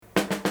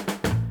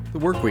the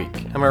work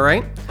week, am I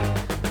right?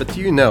 But do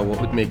you know what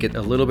would make it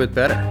a little bit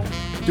better?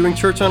 Doing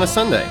church on a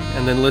Sunday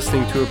and then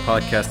listening to a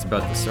podcast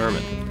about the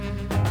sermon.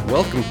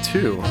 Welcome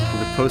to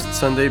the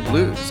Post-Sunday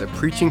Blues, a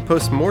preaching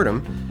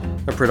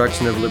post-mortem, a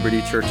production of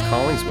Liberty Church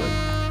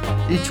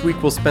Collingswood. Each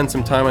week we'll spend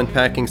some time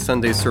unpacking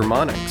Sunday's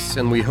sermonics,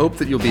 and we hope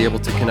that you'll be able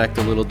to connect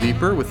a little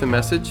deeper with the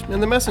message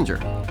and the messenger.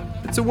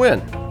 It's a win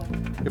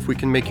if we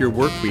can make your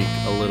work week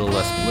a little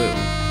less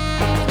blue.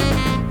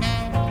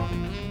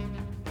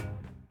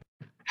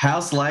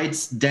 House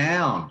lights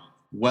down.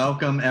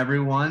 Welcome,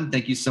 everyone.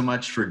 Thank you so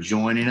much for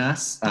joining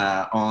us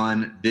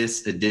on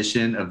this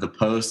edition of the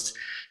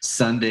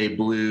Post-Sunday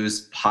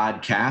Blues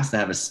podcast. I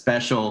have a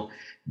special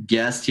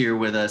guest here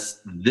with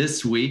us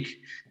this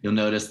week. You'll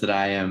notice that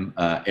I am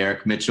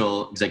Eric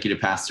Mitchell,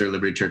 Executive Pastor,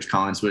 Liberty Church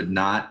Collingswood,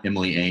 not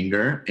Emily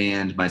Anger.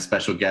 And my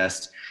special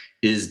guest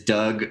is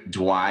Doug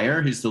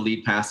Dwyer, who's the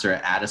lead pastor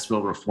at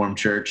Addisville Reformed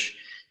Church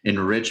in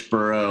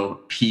Richboro,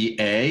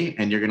 PA.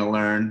 And you're going to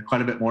learn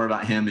quite a bit more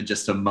about him in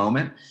just a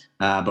moment.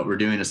 But we're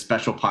doing a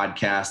special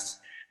podcast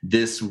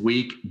this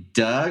week.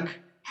 Doug,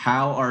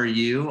 how are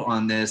you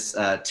on this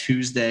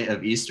Tuesday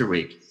of Easter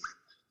week?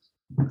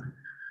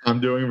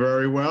 I'm doing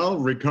very well,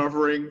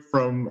 recovering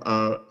from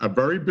a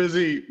very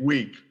busy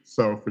week,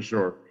 so for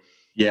sure.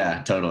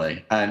 Yeah,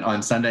 totally. And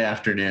on Sunday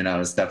afternoon, I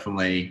was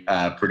definitely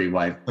pretty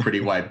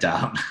wiped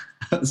out.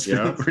 I was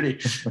feeling pretty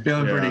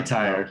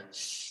tired.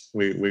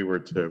 We were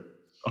too.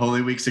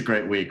 Holy Week's a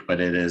great week, but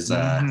it is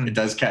it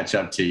does catch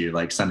up to you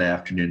like Sunday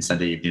afternoon,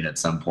 Sunday evening at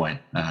some point.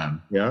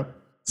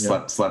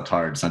 Slept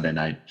hard Sunday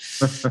night.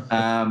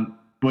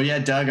 Well, yeah,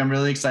 Doug, I'm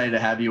really excited to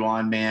have you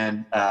on,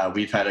 man.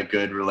 We've had a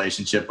good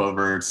relationship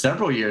over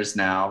several years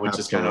now, which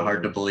is kind of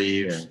hard to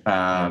believe.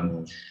 Yeah.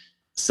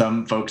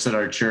 Some folks at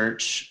our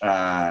church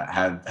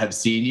have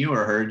seen you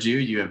or heard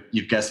you.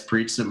 You've guest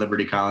preached at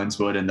Liberty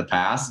Collingswood in the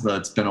past, but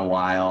it's been a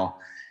while.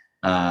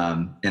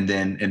 And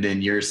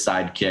then your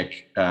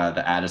sidekick,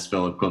 the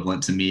Addisville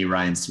equivalent to me,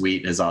 Ryan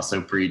Sweet, has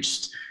also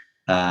preached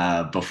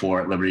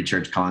before at Liberty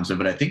Church Collingswood.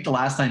 But I think the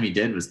last time he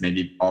did was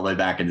maybe all the way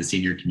back in the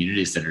Senior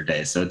Community Center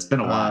days. So it's been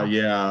a while.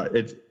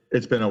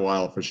 It's been a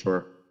while for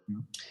sure.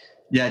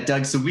 Yeah,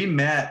 Doug. So we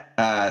met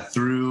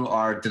through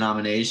our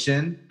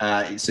denomination.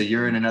 So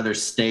you're in another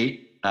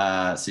state.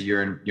 So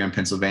you're in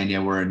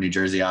Pennsylvania. We're in New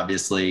Jersey,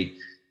 obviously.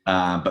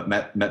 But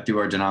met through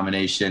our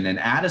denomination. And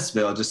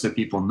Addisville, just so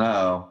people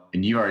know,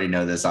 and you already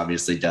know this,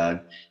 obviously, Doug,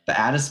 but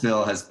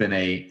Addisville has been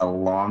a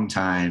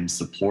long-time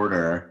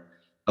supporter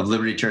of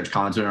Liberty Church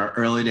Collingswood in our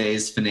early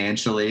days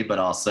financially, but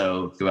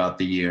also throughout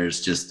the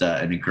years, just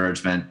an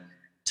encouragement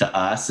to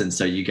us. And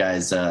so you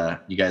guys are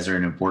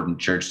an important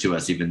church to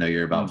us, even though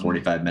you're about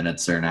 45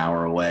 minutes or an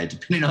hour away,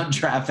 depending on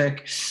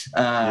traffic.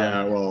 That's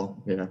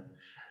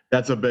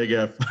a big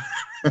if.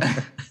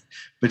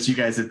 But you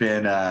guys have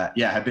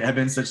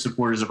been such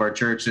supporters of our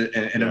church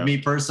and of me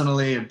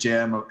personally, of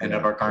Jim, and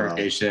of our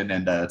congregation,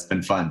 and it's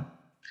been fun.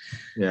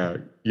 Yeah,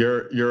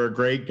 you're a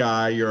great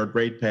guy, you're a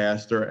great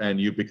pastor, and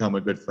you've become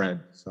a good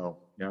friend. So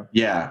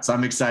so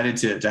I'm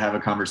excited to have a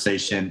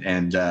conversation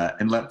and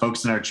let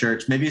folks in our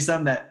church, maybe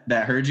some that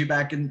heard you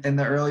back in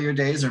the earlier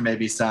days, or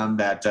maybe some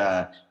that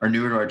are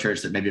newer to our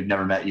church that maybe have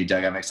never met you,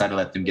 Doug. I'm excited to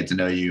let them get to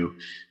know you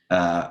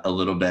a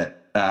little bit.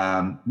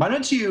 Why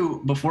don't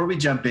you, before we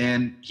jump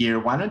in here,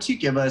 why don't you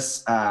give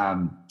us,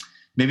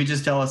 maybe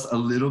just tell us a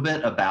little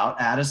bit about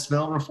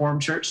Addisville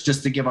Reformed Church,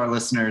 just to give our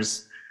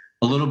listeners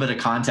a little bit of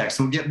context.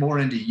 We'll get more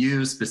into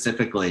you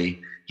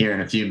specifically here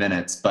in a few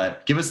minutes,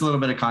 but give us a little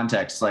bit of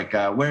context, like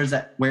where is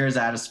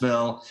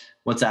Addisville?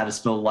 What's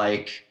Addisville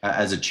like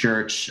as a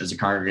church, as a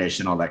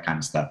congregation, all that kind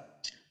of stuff?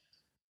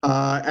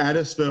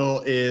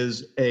 Addisville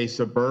is a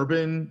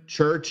suburban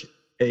church,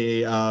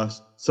 a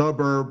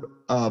suburb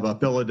of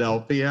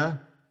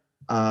Philadelphia.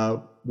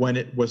 When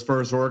it was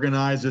first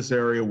organized, this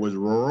area was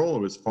rural, it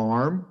was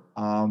farm.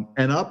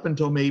 And up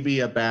until maybe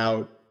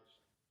about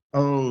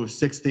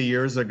 60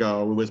 years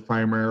ago, it was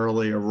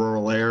primarily a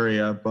rural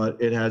area,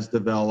 but it has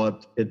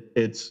developed.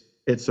 It's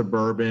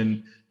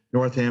suburban.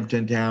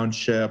 Northampton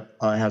Township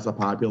has a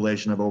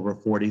population of over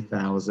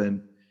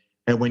 40,000.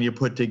 And when you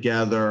put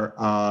together,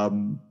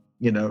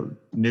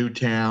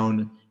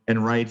 Newtown and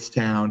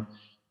Wrightstown,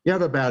 you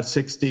have about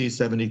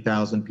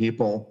 70,000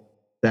 people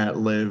that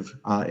live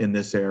in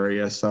this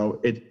area. So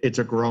it's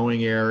a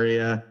growing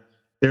area.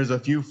 There's a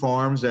few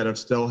farms that have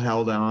still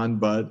held on,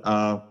 but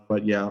a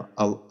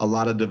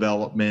lot of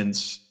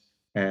developments.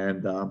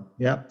 And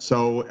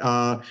so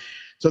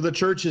the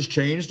church has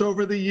changed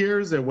over the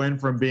years. It went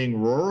from being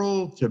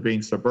rural to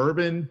being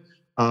suburban.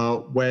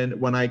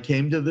 When I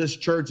came to this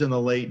church in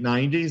the late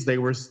 90s, they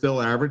were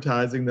still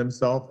advertising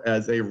themselves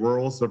as a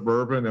rural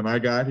suburban. And I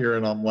got here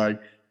and I'm like,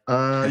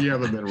 you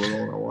haven't been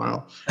rural in a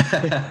while.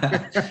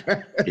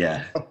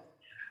 Yeah.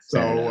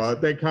 So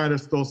they kind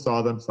of still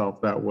saw themselves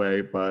that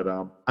way, but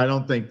I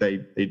don't think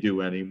they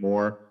do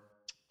anymore.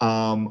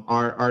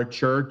 Our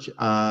church,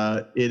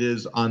 it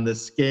is on the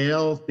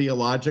scale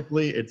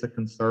theologically, it's a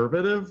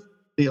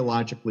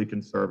theologically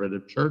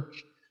conservative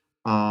church.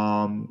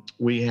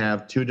 We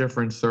have two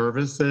different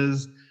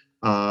services.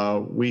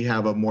 We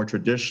have a more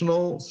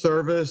traditional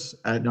service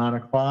at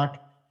 9:00,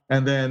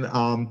 and then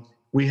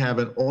we have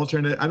an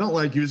alternate. I don't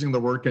like using the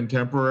word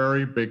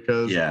contemporary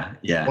because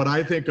what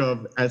I think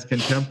of as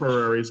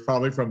contemporary is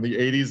probably from the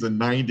 80s and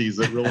 90s.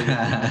 It really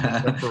isn't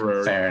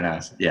contemporary. Fair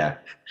enough. Yeah.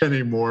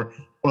 Anymore.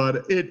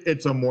 But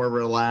it's a more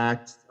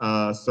relaxed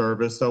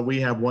service. So we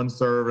have one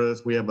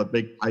service, we have a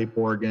big pipe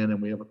organ, and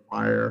we have a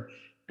choir,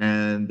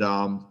 and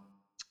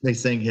they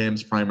sing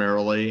hymns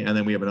primarily. And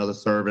then we have another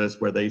service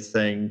where they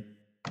sing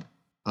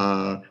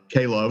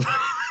K-Love.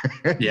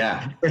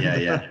 Yeah.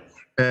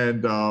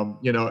 And,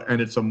 and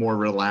it's a more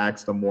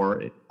relaxed, a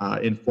more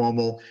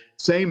informal,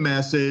 same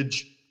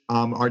message.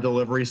 Our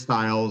delivery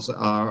styles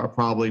are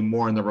probably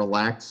more on the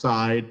relaxed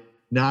side,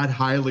 not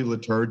highly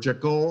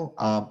liturgical.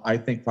 I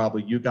think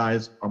probably you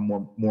guys are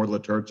more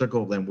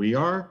liturgical than we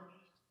are,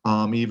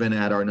 even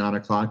at our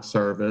 9:00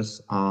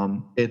 service.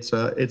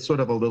 It's sort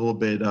of a little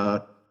bit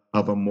of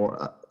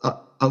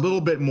a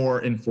little bit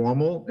more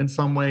informal in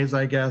some ways,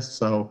 I guess.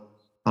 So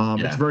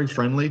it's a very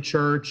friendly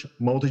church,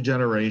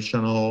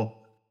 multi-generational.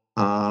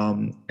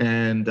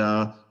 And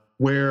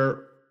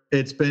where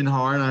it's been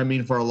hard, I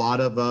mean, for a lot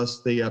of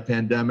us, the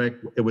pandemic,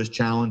 it was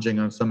challenging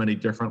on so many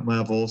different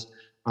levels.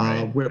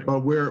 Right. But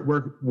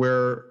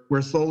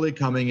we're slowly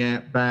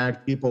coming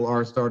back. People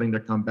are starting to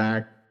come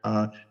back,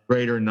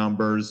 greater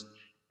numbers,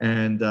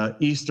 and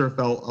Easter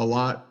felt a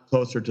lot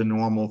closer to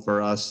normal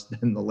for us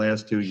than the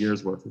last 2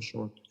 years were, for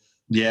sure.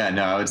 Yeah,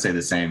 no, I would say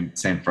the same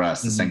for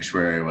us. The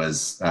sanctuary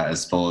was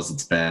as full as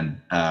it's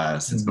been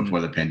since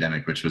before the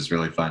pandemic, which was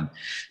really fun.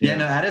 Yeah,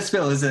 no,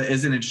 Addisville is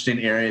an interesting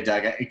area,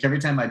 Doug. Every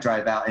time I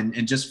drive out,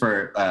 and just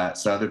for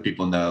so other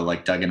people know,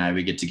 like Doug and I,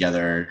 we get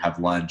together, have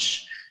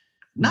lunch,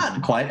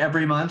 not quite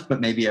every month, but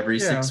maybe every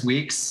 6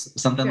 weeks,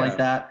 something like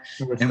that.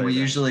 And we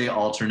usually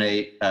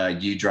alternate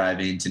you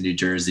driving to New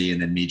Jersey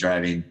and then me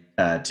driving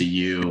to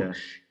you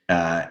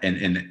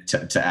and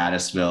to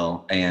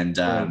Addisville. And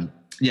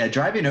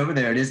driving over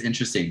there, it is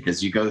interesting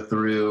because you go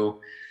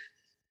through,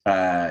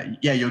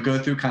 you'll go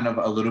through kind of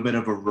a little bit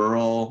of a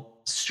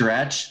rural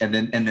stretch, and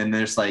then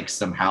there's like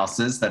some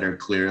houses that are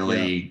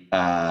clearly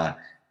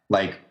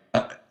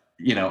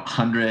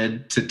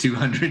 100 to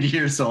 200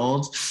 years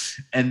old,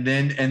 and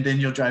then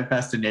you'll drive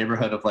past a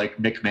neighborhood of like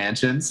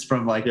McMansions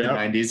from like the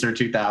 90s or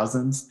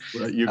 2000s.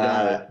 Right, you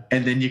got it.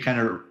 And then you kind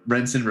of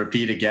rinse and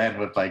repeat again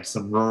with like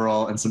some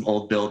rural and some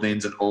old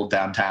buildings and old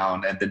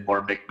downtown, and then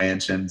more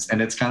McMansions,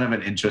 and it's kind of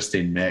an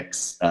interesting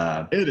mix.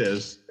 It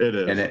is.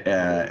 And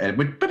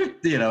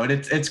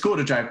it's cool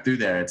to drive through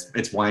there.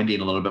 It's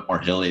winding, a little bit more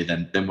hilly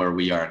than where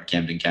we are in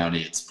Camden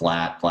County. It's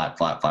flat. But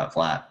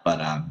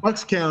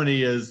Bucks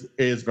County is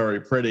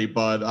very pretty,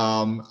 but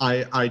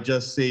I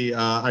just see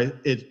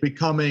it's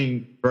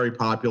becoming very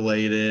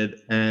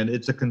populated, and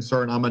it's a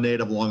concern. I'm a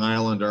native Long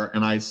Islander,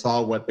 and I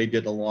saw what they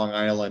did to Long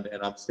Island,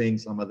 and I'm seeing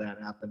some of that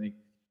happening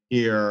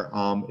here.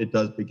 It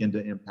does begin to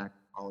impact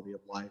the quality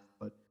of life,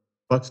 but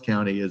Bucks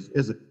County is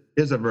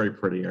a very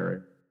pretty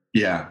area.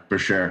 Yeah, for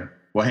sure.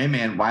 Well, hey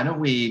man,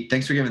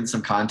 thanks for giving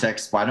some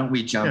context. Why don't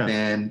we jump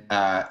in,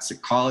 so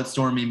call it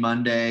Stormy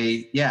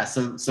Monday. Yeah.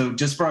 So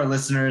just for our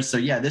listeners. So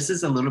this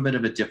is a little bit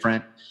of a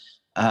different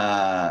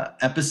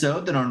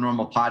episode than our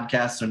normal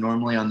podcast. So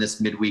normally on this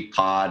midweek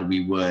pod,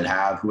 we would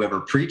have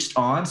whoever preached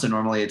on. So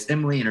normally it's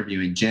Emily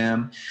interviewing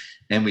Jim,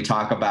 and we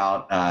talk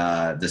about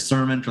the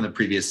sermon from the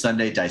previous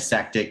Sunday,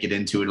 dissect it, get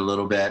into it a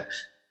little bit.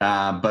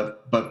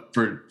 But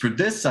for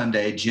this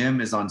Sunday,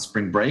 Jim is on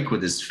spring break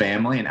with his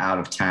family and out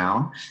of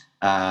town.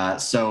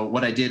 So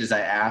what I did is I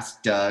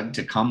asked Doug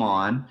to come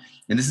on,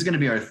 and this is going to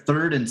be our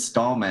third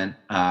installment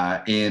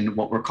in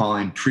what we're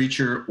calling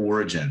Preacher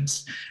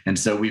Origins. And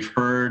so we've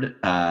heard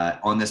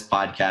on this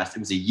podcast, it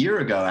was a year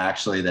ago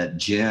actually that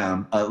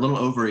Jim, a little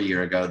over a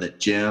year ago, that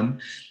Jim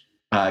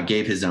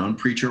gave his own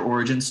preacher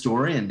origin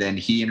story. And then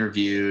he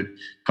interviewed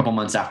a couple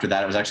months after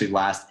that, it was actually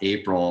last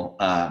April,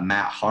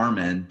 Matt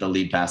Harmon, the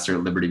lead pastor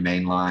at Liberty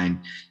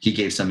Mainline. He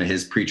gave some of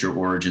his preacher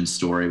origin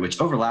story, which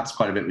overlaps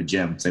quite a bit with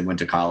Jim, because they went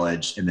to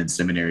college and then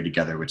seminary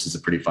together, which is a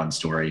pretty fun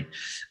story.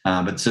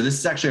 But so this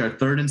is actually our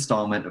third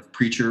installment of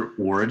Preacher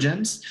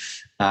Origins,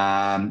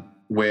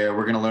 where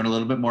we're going to learn a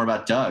little bit more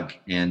about Doug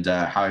and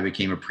how he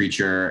became a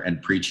preacher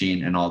and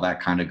preaching and all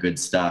that kind of good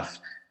stuff.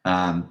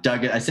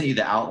 Doug, I sent you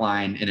the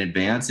outline in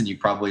advance, and you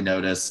probably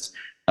noticed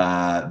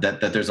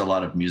that there's a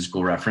lot of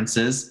musical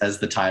references as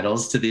the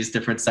titles to these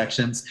different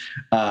sections.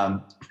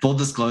 Full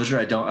disclosure,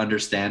 I don't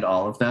understand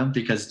all of them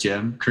because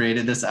Jim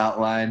created this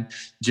outline.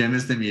 Jim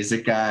is the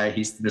music guy.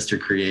 He's Mr.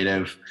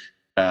 Creative.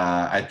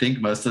 I think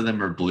most of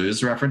them are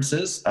blues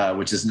references,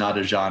 which is not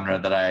a genre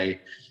that I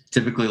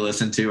typically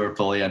listen to or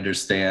fully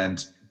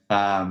understand.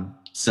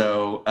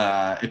 So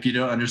if you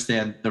don't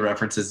understand the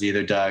references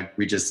either, Doug,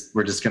 we're just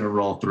going to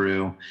roll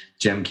through.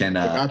 Jim can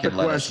let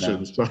us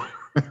know.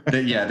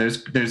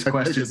 There's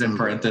questions in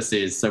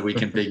parentheses, so we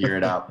can figure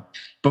it out.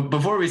 But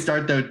before we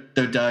start, though,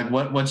 Doug,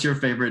 what's your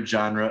favorite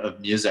genre of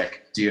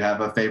music? Do you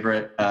have a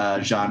favorite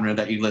genre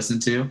that you listen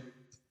to?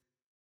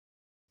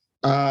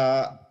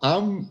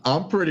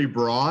 I'm pretty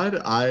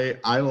broad.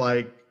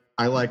 I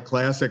like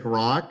classic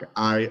rock.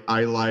 I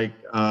like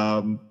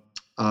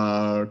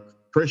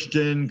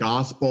Christian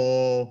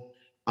gospel.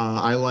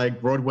 I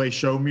like Broadway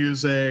show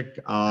music.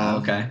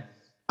 Okay.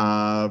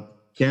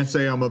 Can't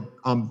say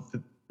I'm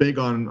big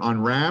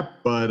on rap,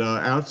 but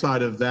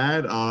outside of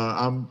that,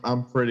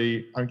 I'm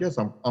pretty. I guess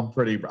I'm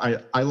pretty.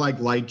 I like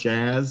light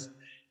jazz.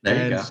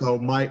 There you go. So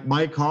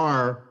my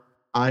car,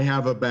 I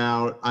have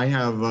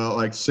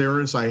like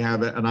Cirrus, I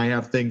have it, and I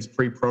have things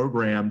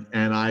pre-programmed,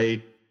 and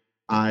I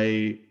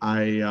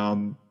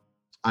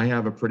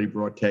have a pretty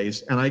broad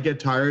case, and I get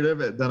tired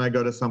of it, then I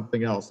go to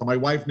something else. So my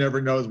wife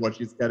never knows what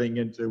she's getting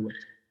into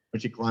when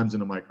she climbs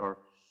into my car.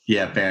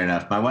 Yeah, fair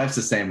enough. My wife's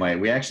the same way.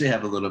 We actually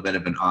have a little bit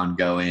of an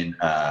ongoing,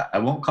 I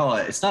won't call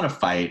it, it's not a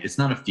fight, it's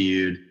not a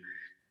feud.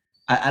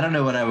 I don't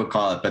know what I would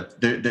call it, but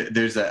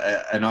there's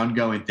an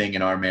ongoing thing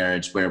in our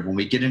marriage where when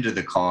we get into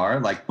the car,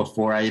 like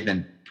before I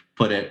even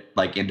put it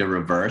like into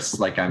reverse,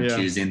 like I'm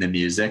choosing the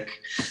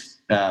music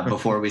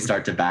before we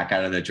start to back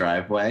out of the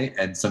driveway.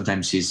 And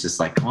sometimes she's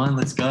just like, come on,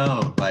 let's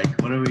go. Like,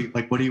 what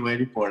are you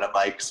waiting for? And I'm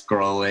like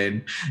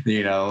scrolling,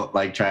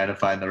 like trying to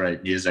find the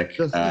right music.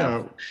 Just,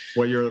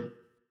 what you're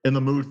in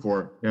the mood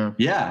for.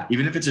 Yeah.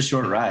 Even if it's a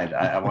short ride,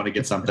 I want to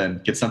get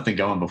something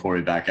going before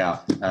we back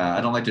out.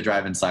 I don't like to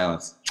drive in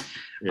silence.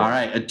 Yeah. All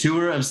right. A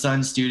tour of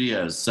Sun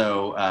Studios.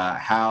 So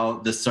how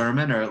the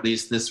sermon, or at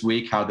least this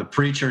week, how the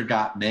preacher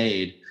got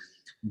made.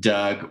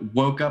 Doug,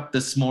 woke up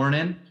this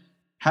morning.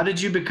 How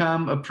did you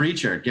become a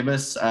preacher? Give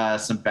us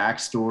some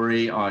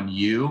backstory on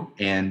you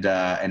and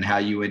how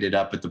you ended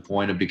up at the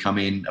point of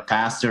becoming a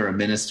pastor, a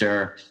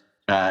minister,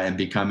 and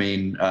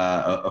becoming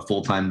a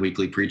full-time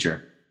weekly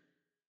preacher.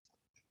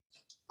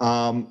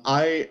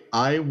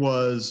 I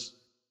was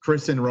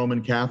Christian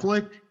Roman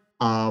Catholic.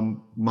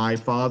 My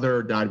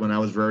father died when I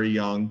was very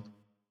young.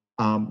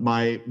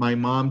 My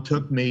mom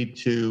took me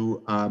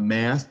to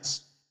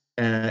Mass,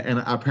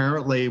 and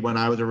apparently when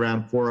I was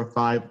around 4 or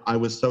 5, I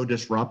was so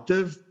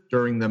disruptive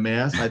during the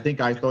Mass. I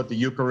think I thought the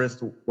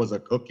Eucharist was a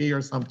cookie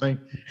or something,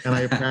 and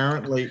I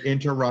apparently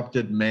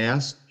interrupted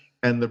Mass,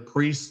 and the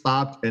priest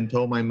stopped and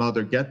told my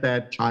mother, "Get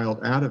that child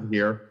out of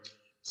here."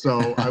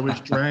 So I was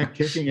dragged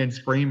kicking and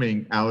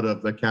screaming out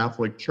of the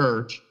Catholic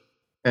Church.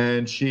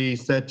 And she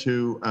said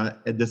to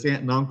this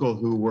aunt and uncle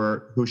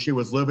who she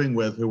was living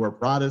with, who were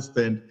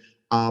Protestant,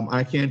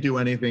 I can't do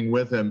anything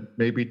with him.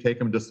 Maybe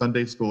take him to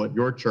Sunday school at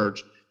your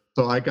church.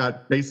 So I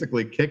got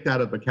basically kicked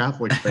out of the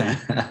Catholic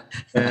faith,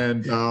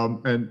 and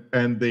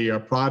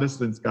the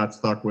Protestants got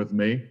stuck with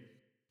me.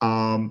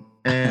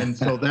 And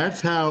so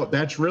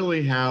that's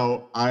really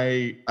how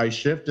I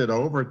shifted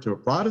over to a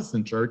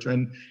Protestant church,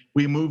 and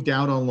we moved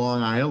out on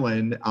Long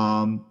Island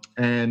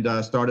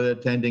and started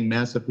attending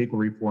Massapequa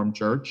Reformed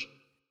Church.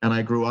 And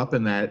I grew up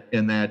in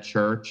that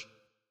church,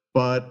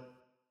 but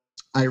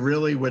I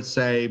really would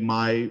say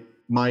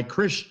my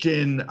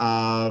Christian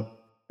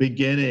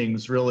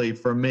beginnings really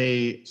for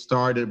me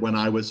started when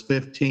I was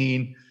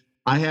 15.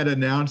 I had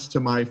announced to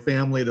my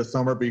family the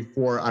summer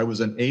before I was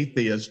an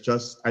atheist,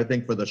 just I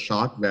think for the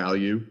shock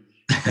value,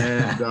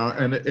 and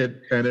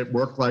it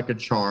worked like a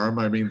charm.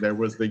 I mean, there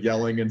was the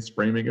yelling and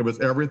screaming; it was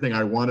everything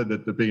I wanted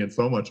it to be, and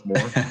so much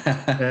more.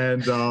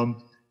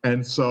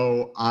 and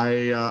so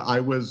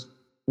I was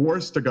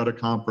forced to go to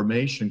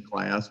confirmation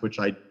class, which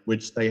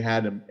they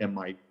had in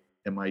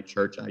my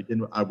church. I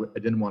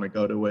didn't want to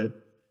go to it,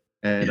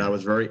 and I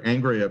was very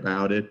angry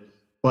about it.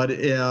 But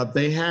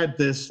they had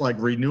this like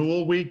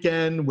renewal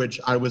weekend, which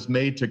I was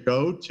made to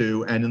go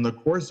to, and in the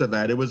course of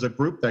that, it was a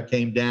group that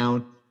came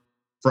down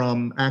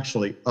from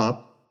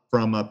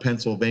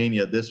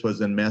Pennsylvania. This was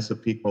in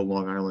Massapequa,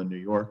 Long Island, New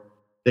York.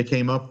 They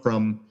came up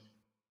from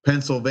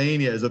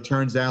Pennsylvania. As it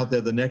turns out,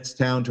 they're the next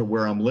town to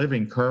where I'm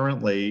living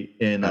currently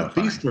in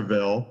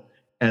Feasterville.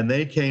 And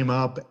they came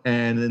up,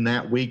 and in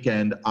that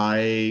weekend,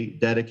 I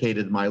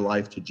dedicated my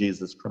life to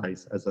Jesus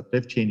Christ as a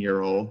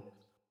 15-year-old.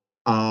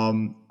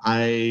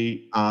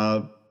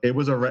 It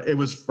was a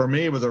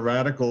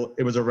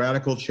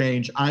radical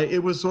change.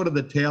 It was sort of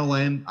the tail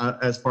end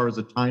as far as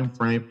the time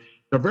frame,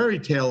 the very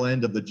tail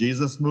end of the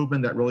Jesus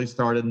movement that really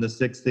started in the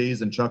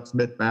 60s, and Chuck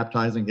Smith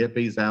baptizing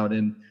hippies out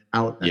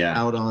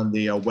on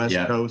the West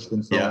Coast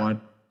and so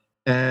on.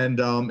 And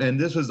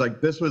this was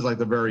like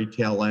the very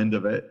tail end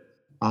of it.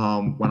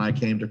 When I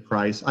came to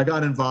Christ, I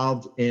got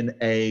involved in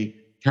a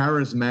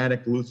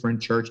charismatic Lutheran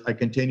church. I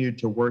continued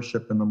to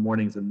worship in the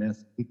mornings in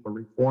Massapequa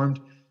Reformed,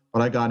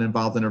 but I got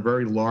involved in a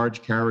very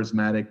large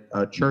charismatic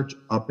church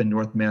up in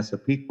North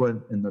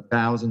Massapequa in the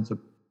thousands of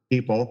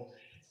people.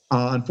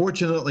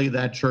 Unfortunately,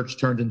 that church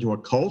turned into a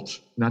cult.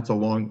 That's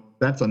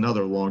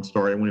another long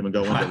story. I won't even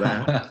go into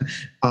that.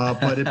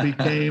 But it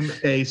became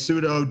a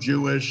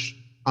pseudo-Jewish,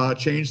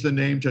 changed the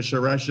name to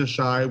Sheresh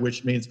Yeshai,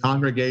 which means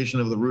Congregation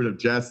of the Root of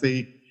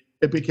Jesse.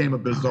 It became a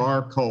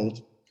bizarre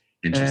cult.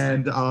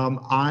 And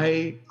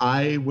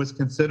I was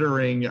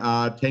considering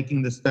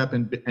taking the step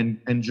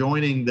and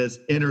joining this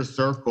inner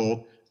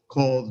circle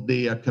called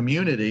the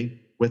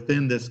community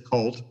within this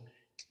cult.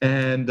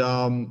 And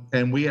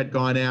we had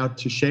gone out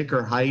to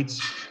Shaker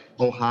Heights,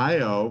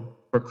 Ohio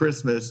for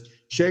Christmas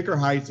Shaker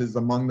Heights is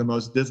among the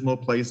most dismal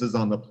places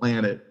on the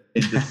planet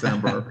in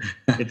December.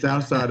 It's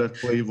outside of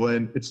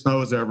Cleveland. It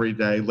snows every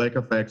day. Lake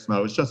effect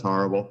snow. It's just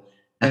horrible.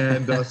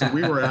 And so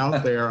we were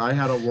out there. I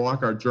had to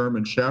walk our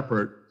German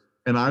Shepherd,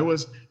 and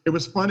it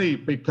was funny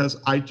because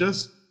I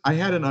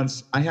had an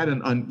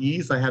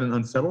unease. I had an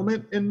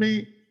unsettlement in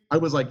me. I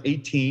was like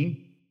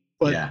 18,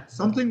 but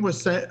something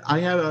was said.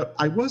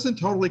 I wasn't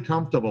totally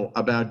comfortable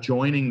about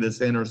joining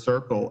this inner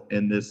circle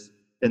in this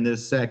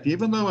sect,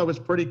 even though I was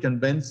pretty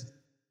convinced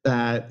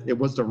that it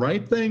was the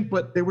right thing,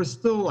 but there was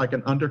still like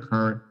an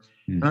undercurrent.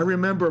 And I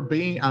remember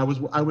I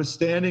was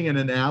standing in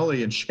an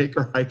alley in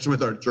Shaker Heights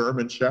with our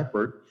German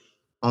Shepherd,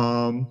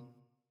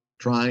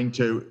 trying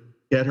to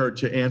get her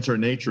to answer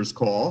nature's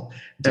call.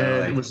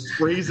 And it was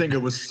freezing.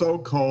 It was so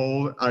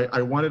cold.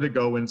 I wanted to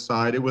go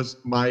inside.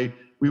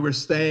 We were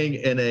staying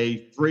in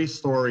a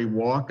 3-story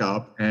walk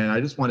up, and I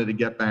just wanted to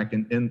get back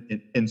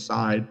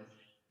inside.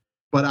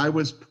 But I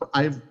was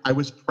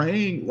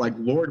praying, like,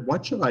 Lord,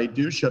 what should I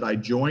do? Should I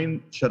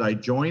join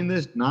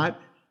this?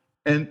 Not?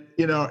 And,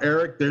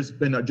 Eric, there's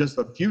been just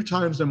a few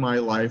times in my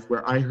life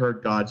where I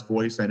heard God's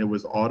voice and it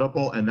was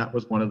audible. And that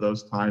was one of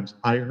those times.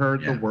 I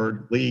heard the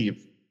word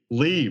leave.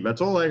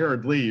 That's all I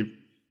heard, leave.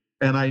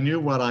 And I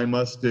knew what I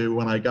must do.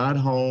 When I got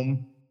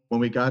home,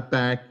 when we got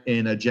back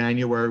in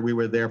January, we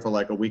were there for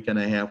like a week and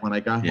a half. When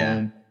I got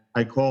home,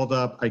 I called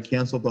up, I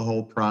canceled the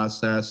whole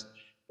process.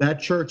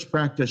 That church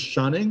practiced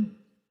shunning.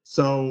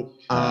 So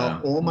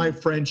all my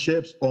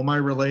friendships,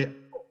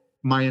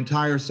 my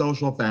entire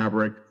social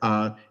fabric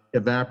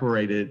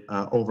evaporated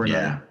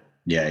overnight.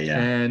 Yeah.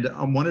 And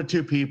one or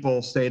two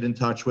people stayed in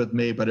touch with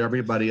me, but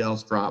everybody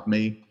else dropped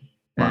me.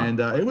 Wow. And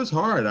it was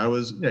hard. I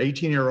was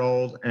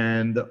 18-year-old,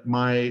 and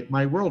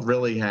my world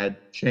really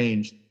had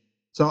changed.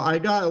 So I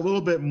got a little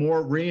bit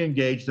more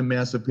re-engaged in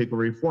Massive People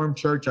Reformed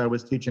Church. I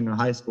was teaching a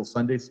high school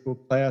Sunday school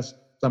class.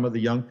 Some of the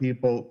young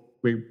people,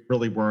 we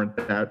really weren't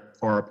that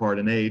far apart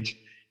in age,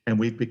 and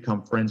we've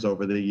become friends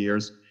over the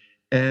years.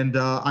 And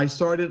I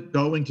started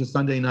going to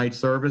Sunday night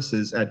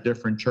services at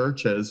different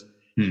churches,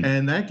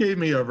 and that gave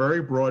me a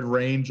very broad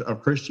range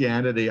of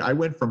Christianity. I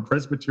went from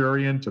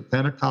Presbyterian to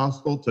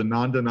Pentecostal to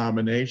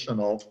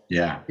non-denominational.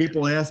 Yeah.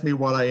 People ask me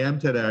what I am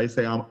today. I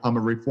say I'm a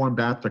Reformed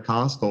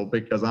Baptist-costal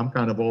because I'm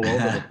kind of all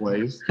over the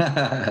place.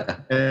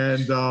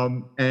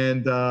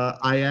 And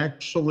I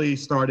actually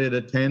started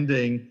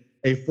attending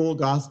a full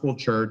gospel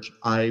church.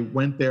 I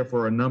went there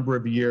for a number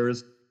of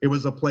years. It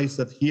was a place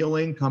of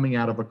healing coming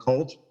out of a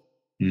cult.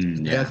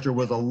 Pastor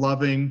was a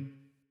loving,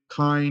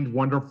 kind,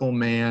 wonderful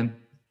man.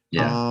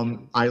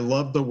 I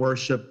loved the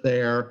worship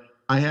there.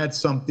 I had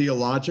some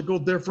theological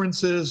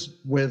differences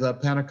with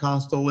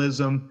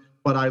Pentecostalism,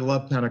 but I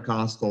love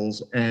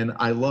Pentecostals, and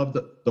I loved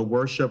the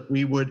worship.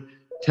 We would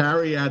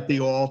tarry at the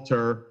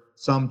altar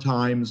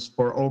sometimes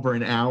for over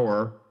an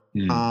hour,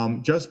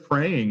 just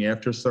praying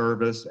after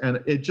service,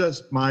 and it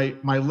just my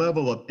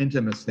level of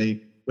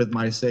intimacy with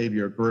my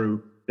Savior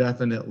grew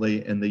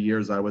definitely in the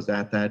years I was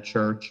at that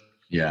church.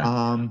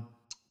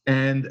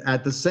 And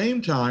at the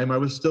same time, I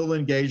was still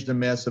engaged in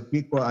Massive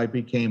People. I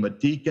became a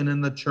deacon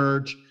in the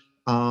church.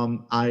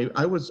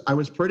 I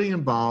was pretty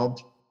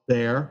involved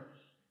there.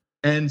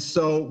 And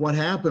so what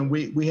happened,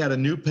 we had a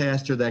new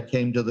pastor that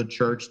came to the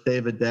church,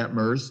 David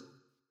Detmers,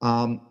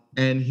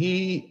 and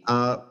he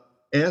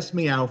asked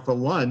me out for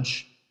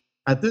lunch.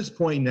 At this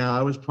point now,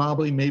 I was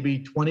probably maybe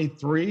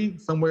 23,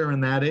 somewhere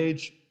in that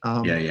age.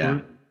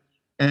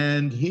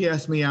 And he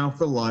asked me out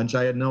for lunch.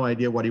 I had no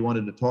idea what he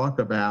wanted to talk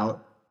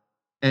about.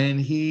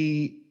 And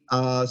he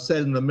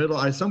said in the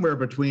middle, somewhere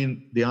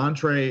between the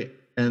entree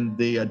and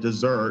the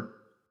dessert,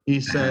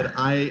 he said,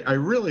 I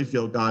really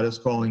feel God is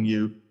calling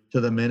you to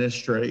the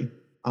ministry.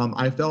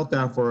 I felt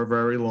that for a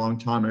very long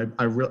time.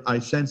 I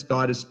sensed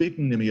God is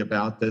speaking to me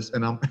about this,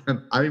 and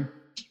I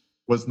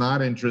was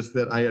not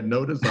interested. I had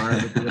no desire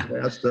to be a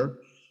pastor.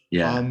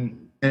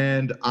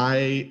 And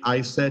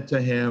I said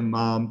to him,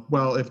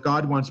 well, if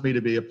God wants me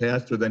to be a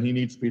pastor, then he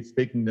needs to be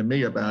speaking to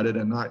me about it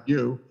and not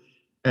you.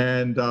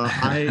 And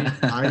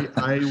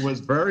I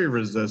was very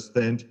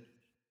resistant.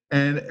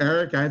 And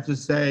Eric, I have to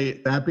say,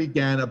 that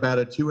began about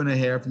a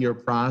 2.5-year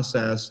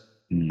process.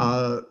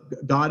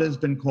 God has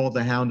been called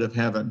the Hound of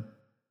Heaven,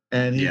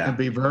 and he can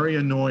be very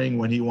annoying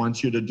when he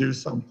wants you to do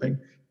something.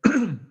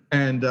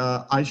 And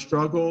I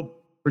struggled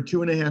for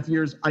 2.5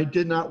 years. I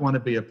did not want to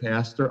be a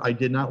pastor. I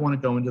did not want to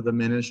go into the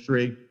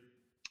ministry.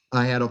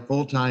 I had a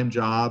full-time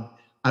job.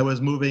 I was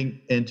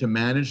moving into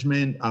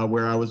management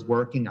where I was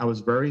working. I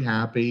was very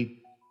happy.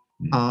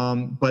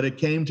 But it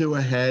came to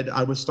a head.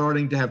 I was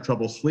starting to have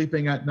trouble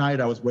sleeping at night.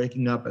 I was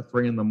waking up at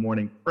 3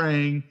 a.m.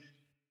 praying.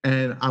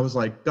 And I was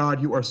like,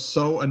 God, you are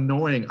so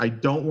annoying. I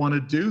don't want to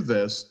do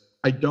this.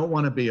 I don't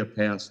want to be a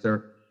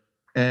pastor.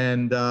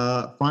 And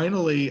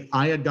finally,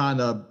 I had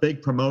gotten a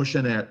big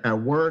promotion at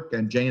work,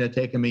 and Jane had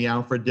taken me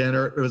out for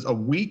dinner. It was a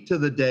week to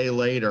the day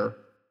later.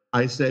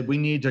 I said, we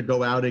need to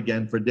go out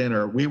again for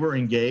dinner. We were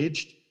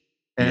engaged.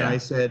 And I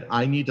said,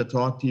 I need to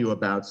talk to you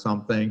about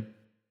something.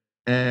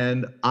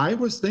 And I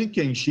was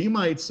thinking she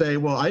might say,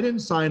 well, I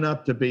didn't sign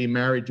up to be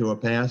married to a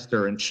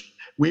pastor. And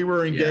We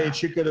were engaged.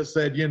 She could have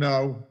said,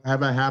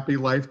 have a happy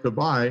life,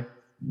 goodbye.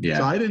 Yeah.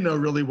 So I didn't know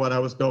really what I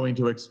was going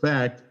to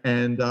expect.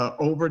 And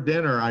over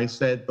dinner, I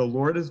said, the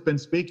Lord has been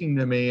speaking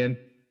to me and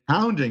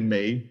hounding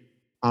me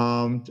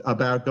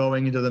about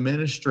going into the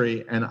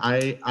ministry. And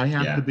I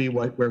have to be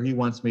where he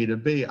wants me to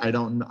be. I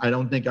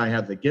don't think I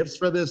have the gifts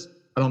for this.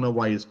 I don't know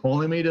why he's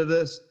calling me to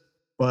this,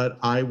 but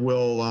I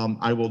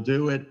will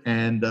do it.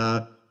 And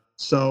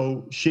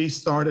so she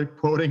started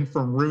quoting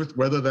from Ruth,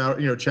 whether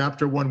thou,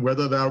 chapter 1,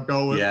 whether thou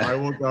goest, I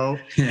will go.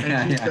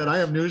 And she said, I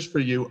have news for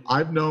you.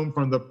 I've known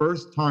from the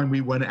first time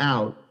we went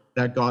out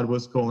that God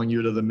was calling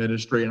you to the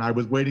ministry. And I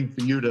was waiting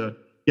for you to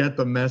get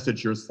the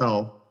message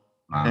yourself.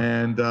 Wow.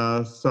 And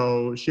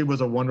so she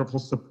was a wonderful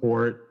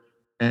support.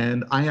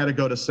 And I had to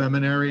go to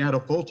seminary. I had a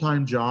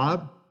full-time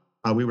job.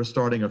 We were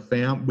starting a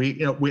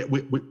family.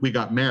 We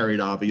got married,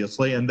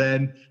 obviously. And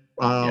then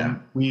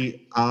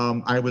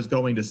I was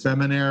going to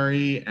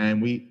seminary,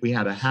 and we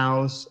had a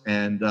house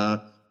and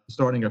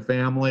starting a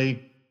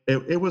family.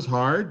 It was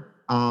hard.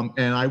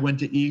 And I went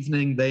to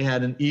evening. They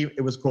had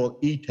it was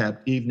called ETEP,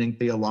 Evening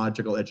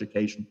Theological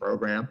Education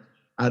Program,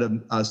 out of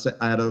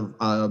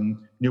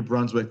New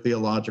Brunswick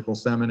Theological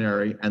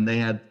Seminary, and they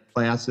had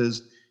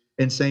classes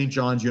in St.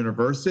 John's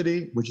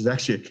University, which is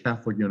actually a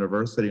Catholic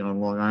university on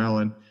Long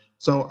Island.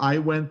 So I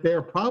went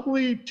there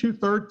probably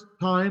 2/3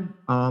 time.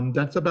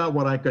 That's about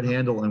what I could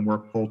handle and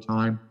work full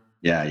time.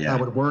 Yeah. I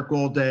would work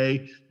all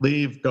day,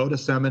 leave, go to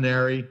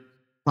seminary,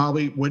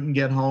 probably wouldn't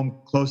get home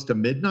close to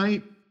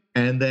midnight,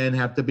 and then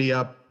have to be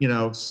up,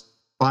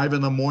 5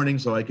 a.m.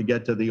 so I could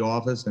get to the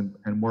office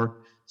and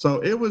work.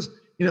 So it was,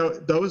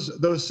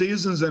 those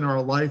seasons in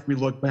our life, we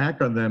look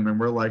back on them and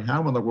we're like,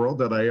 how in the world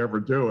did I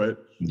ever do it?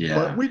 Yeah.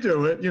 But we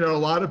do it. A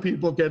lot of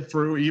people get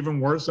through even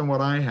worse than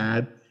what I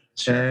had.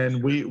 Sure.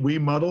 And we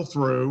muddle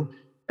through,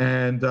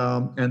 and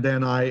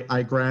then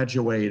I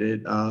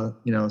graduated,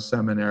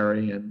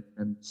 seminary, and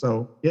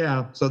so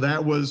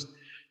that was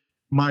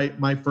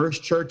my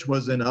first church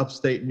was in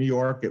upstate New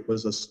York. It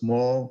was a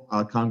small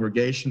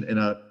congregation in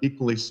an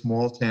equally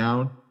small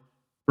town.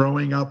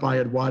 Growing up, I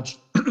had watched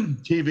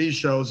TV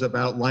shows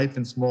about life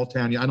in small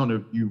town. I don't know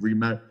if you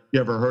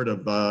ever heard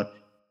of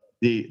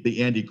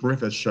the Andy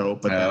Griffith Show,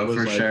 but that was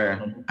for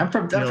sure. I'm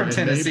from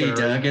Tennessee, Mayberry.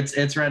 Doug.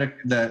 It's right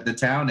the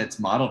town it's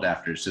modeled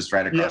after. It's just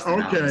right across the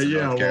mountains in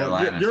North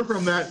Carolina. Well, you're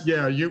from that.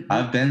 Yeah,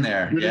 I've been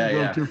there. You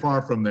didn't go too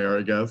far from there,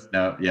 I guess.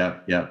 No,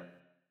 yep.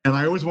 And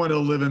I always wanted to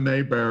live in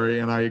Mayberry,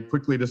 and I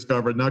quickly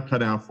discovered not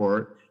cut out for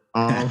it.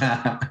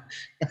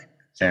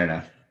 Fair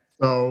enough.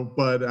 So,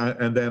 but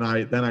and then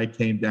I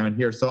came down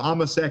here. So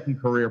I'm a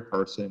second career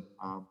person.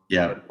 I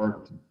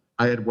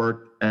had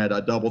worked at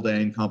a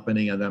Doubleday and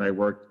Company, and then I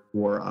worked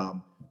for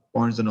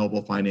Barnes &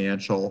 Noble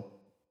Financial,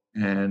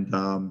 and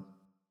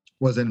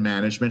was in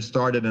management.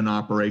 Started in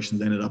operations,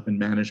 ended up in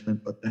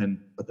management, but then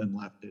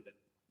left it in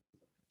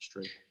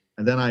industry.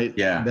 And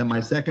then my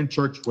second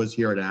church was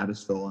here at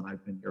Addisville, and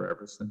I've been here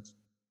ever since.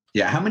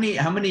 Yeah. How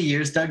many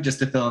years, Doug? Just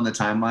to fill in the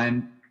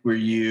timeline, were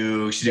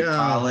you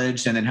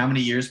college, and then how many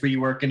years were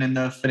you working in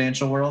the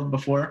financial world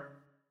before?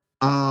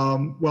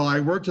 Well, I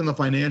worked in the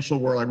financial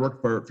world. I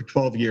worked for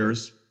 12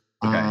 years.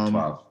 Okay,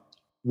 12.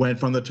 Went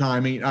from the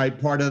timing.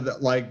 Part of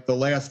the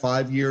last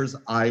 5 years,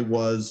 I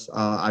was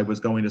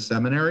going to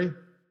seminary.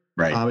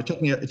 Right. It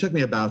took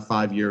me about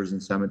 5 years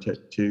in seminary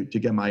to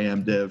get my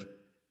MDiv.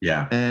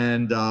 Yeah.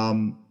 And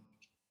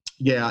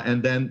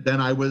and then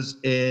I was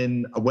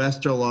in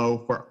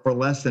Westerlo for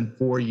less than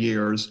 4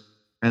 years,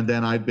 and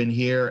then I've been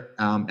here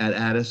at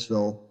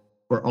Addisville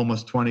for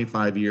almost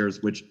 25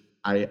 years, which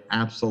I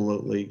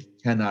absolutely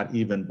cannot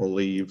even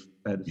believe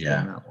that it's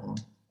been that long.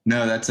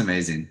 No, that's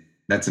amazing.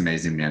 That's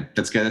amazing, man.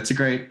 That's good. That's a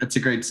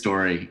great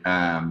story.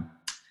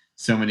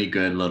 So many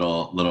good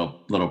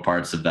little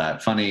parts of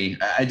that. Funny.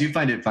 I do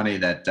find it funny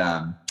that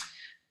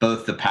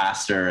both the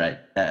pastor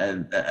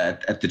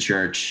at the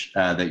church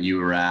that you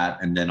were at,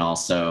 and then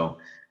also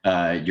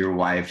your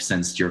wife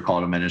sensed your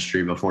call to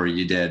ministry before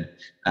you did.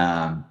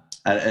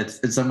 It's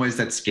in some ways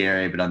that's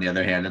scary, but on the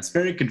other hand, it's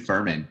very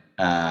confirming.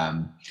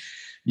 That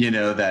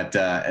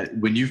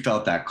when you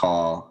felt that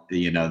call,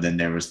 then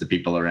there was the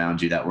people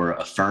around you that were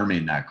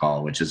affirming that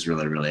call, which is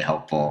really, really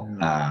helpful.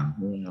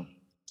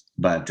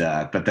 But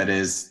that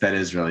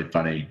is really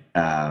funny.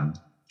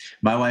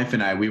 My wife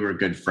and I, we were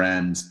good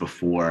friends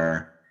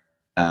before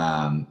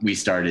we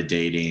started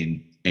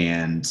dating.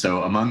 And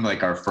so among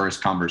our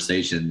first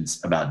conversations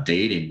about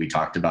dating, we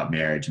talked about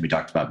marriage and we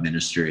talked about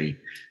ministry.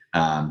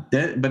 But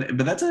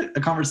that's a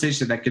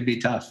conversation that could be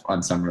tough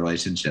on some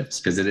relationships,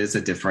 because it is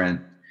a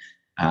different,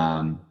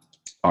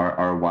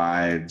 our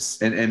wives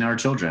and our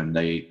children,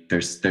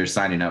 they're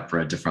signing up for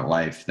a different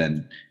life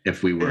than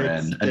if we were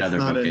in another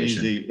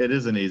vocation. It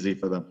isn't easy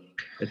for them.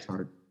 It's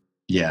hard.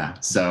 Yeah.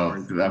 So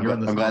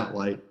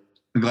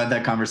I'm glad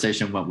that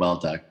conversation went well,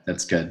 Doug.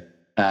 That's good.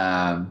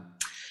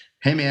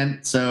 Hey man,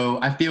 so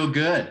I feel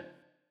good.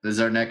 This is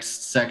our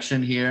next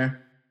section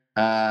here.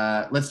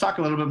 Let's talk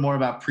a little bit more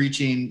about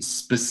preaching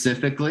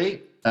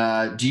specifically.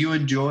 Do you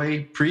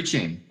enjoy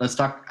preaching? Let's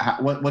talk.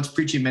 What's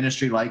preaching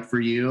ministry like for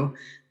you?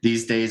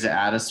 these days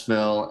at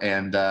Addisville,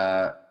 and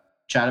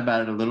chat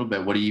about it a little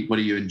bit. What do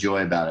you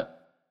enjoy about it?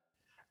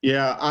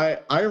 Yeah,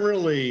 I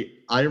really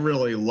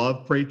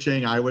love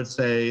preaching. I would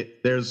say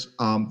there's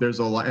a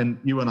lot, and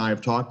you and I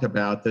have talked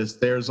about this.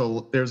 There's a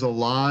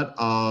lot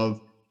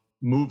of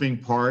moving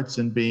parts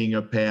in being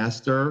a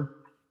pastor,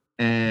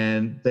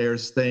 and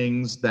there's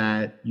things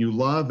that you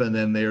love, and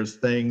then there's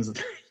things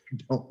that you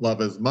don't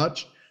love as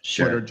much,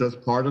 sure, but are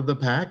just part of the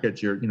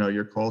package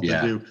you're called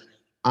to do.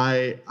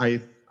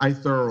 I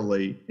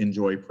thoroughly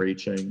enjoy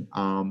preaching.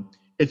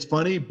 It's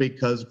funny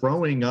because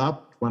growing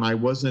up, when I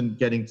wasn't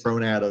getting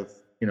thrown out of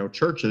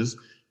churches,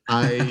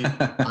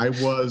 I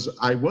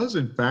was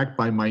in fact,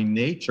 by my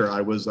nature,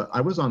 I was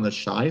on the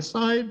shy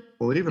side,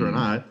 believe it or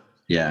not.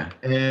 Yeah.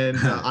 And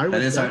I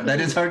was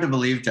that is hard to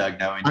believe,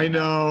 Doug. I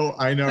know.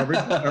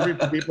 Every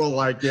people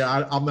like,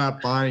 I'm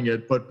not buying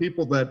it, but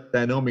people that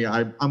know me,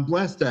 I'm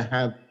blessed to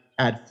have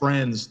had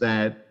friends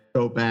that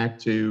go back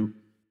to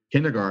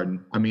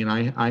kindergarten. I mean,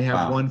 I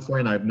have one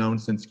friend I've known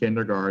since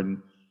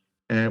kindergarten,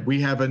 and we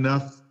have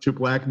enough to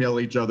blackmail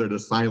each other to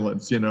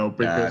silence,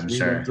 because we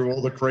went through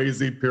all the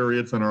crazy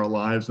periods in our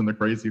lives and the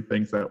crazy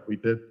things that we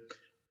did.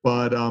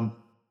 But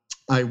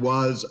I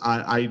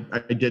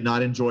did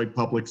not enjoy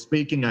public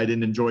speaking. I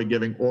didn't enjoy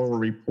giving oral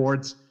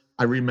reports.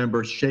 I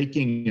remember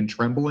shaking and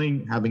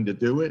trembling having to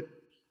do it.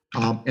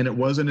 And it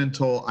wasn't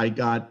until I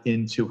got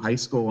into high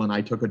school and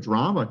I took a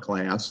drama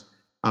class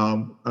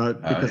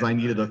because I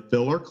needed a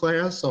filler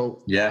class.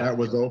 So that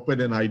was open,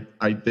 and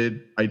I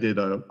did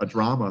a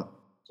drama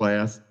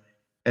class,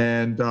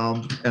 and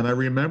I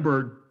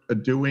remember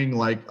doing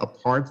like a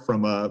part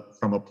from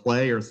a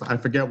play, or I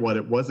forget what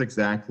it was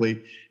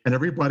exactly, and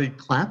everybody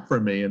clapped for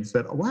me and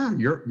said, oh, wow,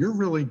 you're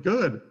really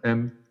good.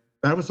 And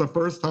that was the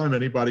first time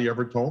anybody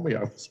ever told me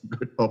I was a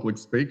good public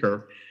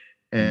speaker.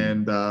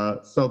 And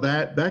so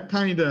that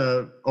kind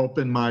of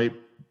opened my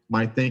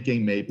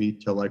thinking maybe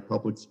to like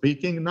public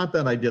speaking. Not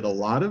that I did a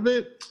lot of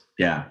it,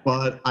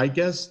 but I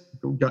guess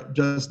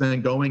just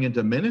then going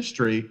into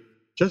ministry,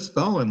 just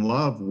fell in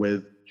love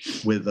with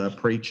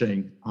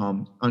preaching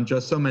on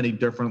just so many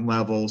different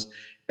levels.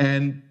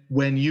 And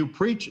when you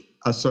preach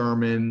a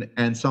sermon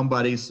and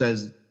somebody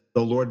says,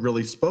 the Lord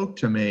really spoke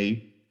to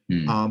me,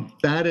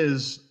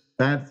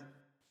 that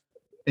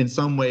in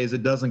some ways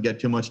it doesn't get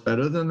too much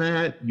better than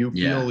that. You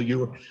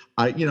feel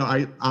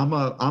I'm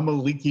a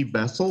leaky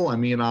vessel. I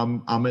mean,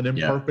 I'm an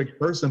imperfect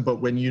person,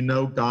 but when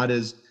God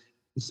has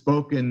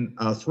spoken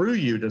through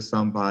you to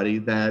somebody,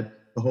 that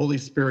the Holy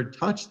Spirit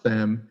touched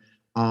them,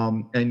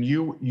 and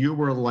you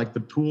were like the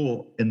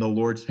tool in the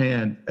Lord's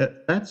hand,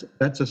 that's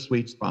a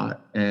sweet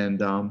spot. And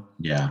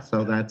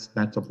so that's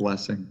a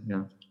blessing.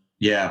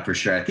 Yeah, for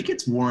sure. I think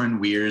it's Warren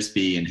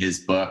Wiersbe in his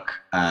book,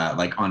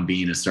 like on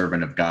being a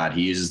servant of God,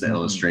 he uses the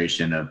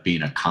illustration of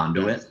being a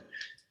conduit.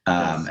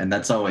 And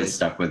that's always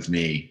stuck with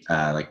me,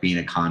 like being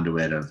a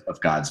conduit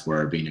of God's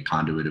word, being a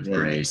conduit of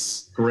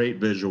grace. Great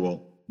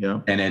visual.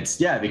 Yeah. And it's,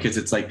 because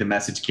it's like the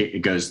message,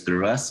 it goes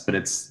through us, but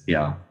it's,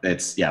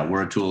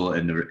 we're a tool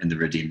in the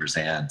Redeemer's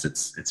hands.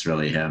 It's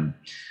really him.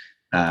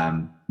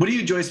 What do you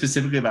enjoy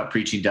specifically about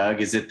preaching,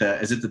 Doug? Is it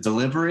the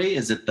delivery?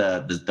 Is it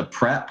the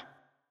prep?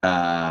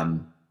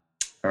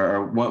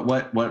 Or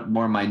what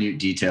more minute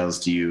details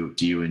do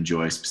you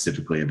enjoy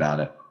specifically about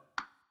it?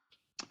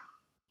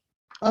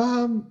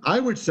 I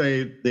would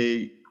say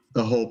the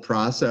whole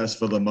process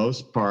for the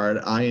most part.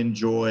 I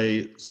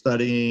enjoy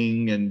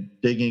studying and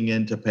digging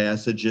into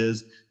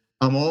passages.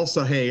 I'm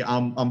also,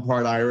 I'm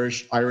part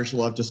Irish. Irish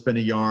love to spin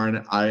a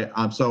yarn.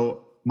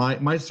 So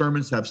my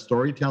sermons have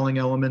storytelling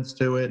elements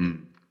to it,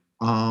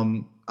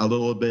 a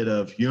little bit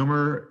of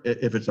humor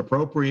if it's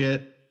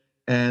appropriate,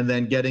 and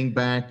then getting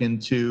back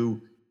into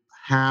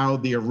how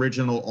the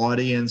original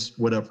audience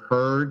would have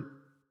heard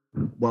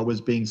what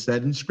was being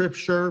said in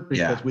Scripture,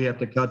 because we have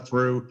to cut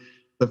through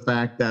the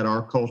fact that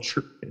our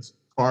culture is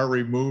far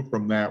removed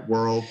from that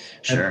world,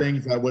 and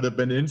things that would have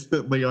been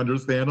instantly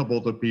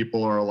understandable to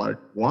people are like,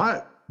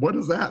 what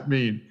does that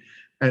mean?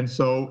 And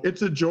so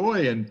it's a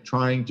joy in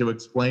trying to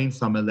explain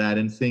some of that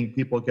and seeing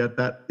people get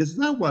that. Is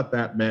that what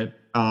that meant?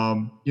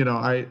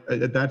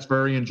 That's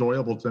very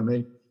enjoyable to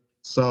me.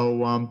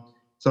 So I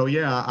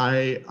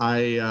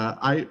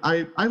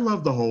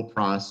love the whole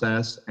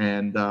process,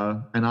 and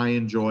I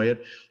enjoy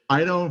it.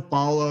 I don't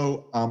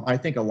follow, I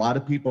think a lot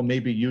of people,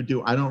 maybe you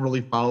do, I don't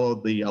really follow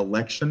the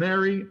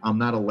lectionary. I'm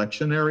not a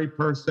lectionary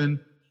person.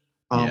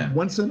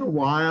 Once in a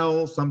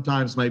while,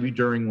 sometimes maybe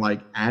during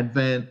like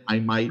Advent, I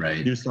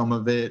might do some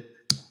of it,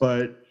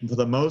 but for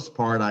the most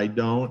part, I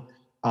don't.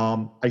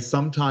 I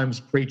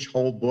sometimes preach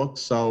whole books.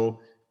 So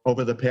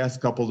over the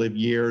past couple of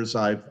years,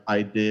 I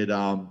did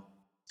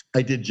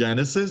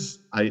Genesis.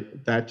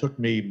 That took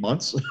me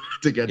months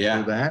to get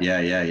through that.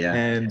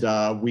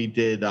 And we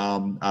did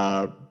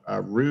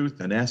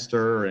Ruth and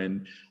Esther,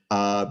 and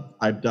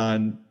I've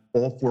done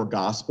all 4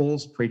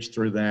 Gospels, preached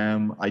through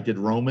them. I did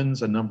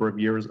Romans a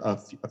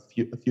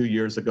few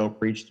years ago,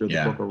 preached through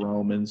the book of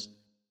Romans.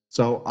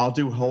 So I'll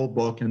do whole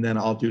book, and then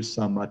I'll do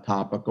some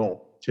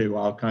topical. too.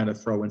 I'll kind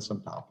of throw in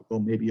some topical,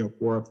 maybe a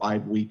 4 or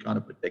 5 week on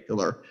a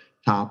particular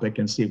topic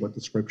and see what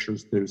the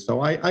scriptures do.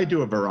 So I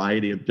do a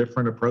variety of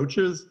different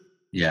approaches.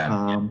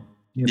 Yeah.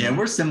 Yeah,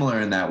 we're similar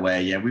in that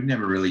way. Yeah, we've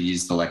never really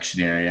used the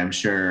lectionary.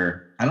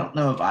 I don't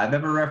know if I've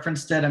ever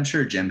referenced it. I'm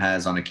sure Jim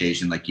has on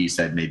occasion, like you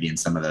said, maybe in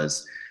some of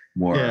those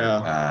more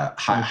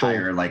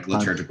higher like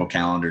liturgical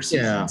calendar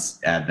seasons,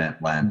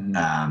 Advent, Lent.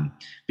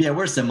 Yeah,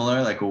 we're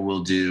similar. Like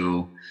we'll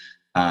do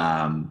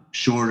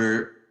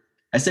shorter.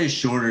 I say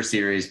shorter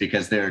series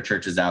because there are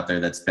churches out there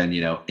that spend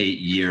 8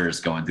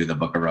 years going through the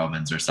Book of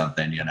Romans or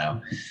something.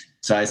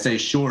 So I say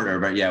shorter,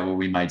 but yeah, well,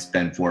 we might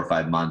spend 4 or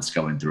 5 months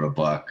going through a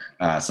book,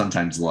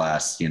 sometimes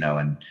less.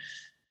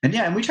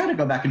 And we try to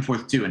go back and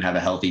forth too, and have a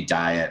healthy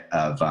diet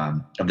of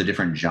the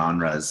different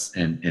genres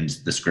in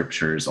the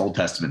scriptures, Old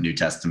Testament, New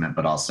Testament,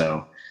 but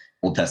also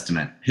Old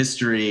Testament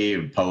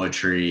history,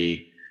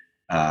 poetry.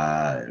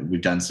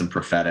 We've done some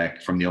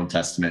prophetic from the Old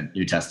Testament,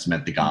 New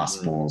Testament, the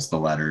Gospels, the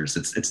letters.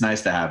 It's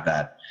nice to have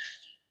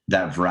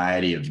that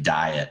variety of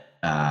diet,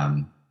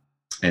 and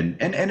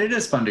it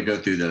is fun to go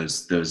through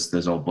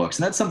those old books.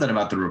 And that's something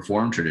about the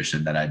Reformed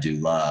tradition that I do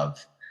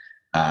love.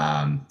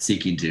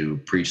 Seeking to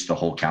preach the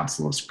whole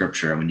counsel of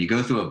Scripture. And when you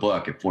go through a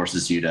book, it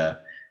forces you to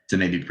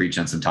maybe preach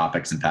on some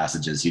topics and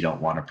passages you don't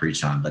want to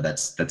preach on. But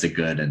that's a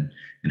good and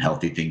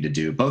healthy thing to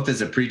do, both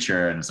as a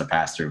preacher and as a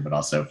pastor, but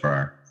also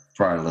for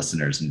our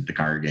listeners and the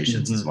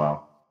congregations as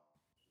well.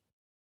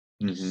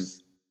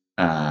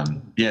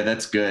 Yeah,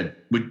 that's good.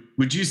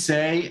 Would you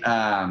say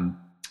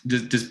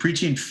does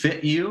preaching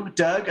fit you,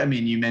 Doug? I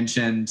mean, you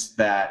mentioned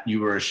that you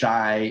were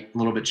a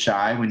little bit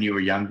shy when you were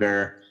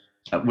younger.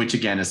 Which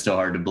again is still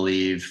hard to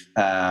believe.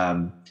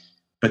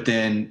 But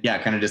then,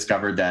 kind of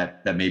discovered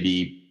that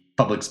maybe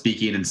public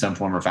speaking in some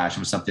form or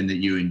fashion was something that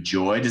you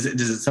enjoyed. Is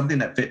it something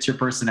that fits your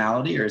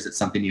personality, or is it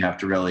something you have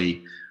to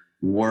really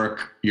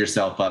work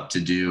yourself up to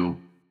do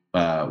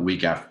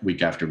week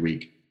after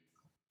week?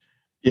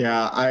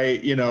 Yeah,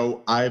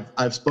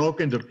 I've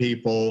spoken to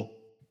people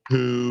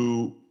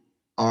who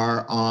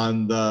are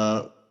on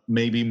the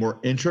maybe more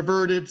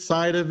introverted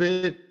side of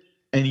it,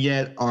 and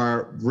yet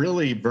are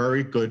really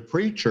very good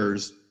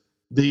preachers.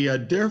 The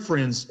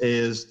difference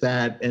is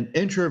that an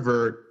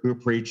introvert who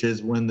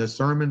preaches, when the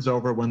sermon's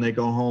over, when they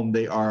go home,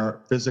 they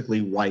are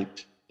physically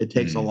wiped. It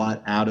takes a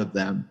lot out of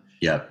them.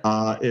 Yeah.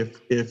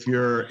 If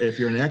you're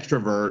an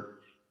extrovert,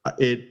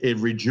 it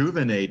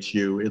rejuvenates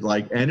you. It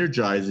like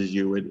energizes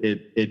you.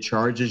 It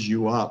charges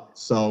you up.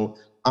 So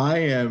I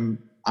am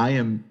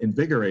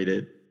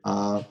invigorated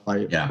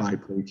by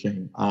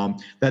preaching.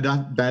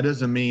 That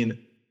doesn't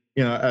mean,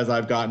 as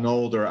I've gotten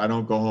older, I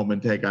don't go home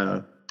and take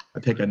a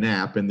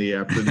nap in the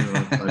afternoon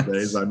on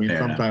Sundays. I mean,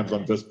 sometimes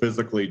I'm just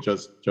physically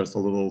just a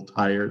little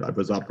tired. I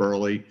was up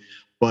early,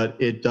 but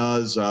it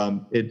does.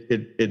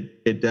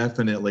 It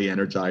definitely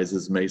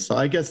energizes me. So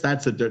I guess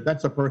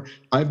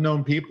I've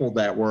known people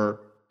that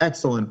were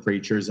excellent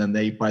preachers, and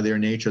they, by their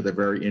nature, they're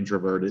very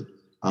introverted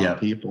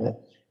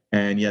people,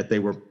 and yet they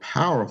were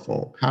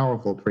powerful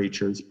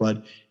preachers.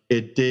 But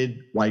it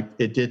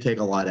did take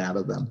a lot out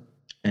of them,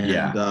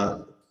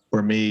 and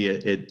for me,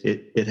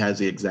 it has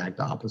the exact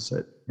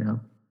opposite.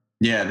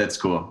 Yeah, that's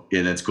cool.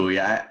 Yeah,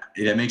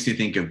 that makes me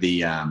think of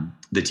the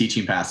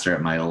teaching pastor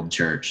at my old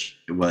church.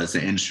 It was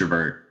an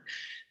introvert,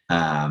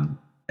 and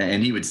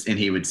he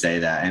would say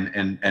that,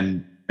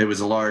 and it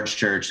was a large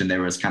church, and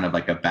there was kind of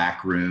like a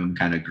back room,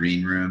 kind of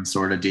green room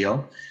sort of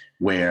deal,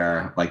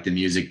 where like the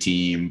music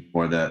team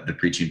or the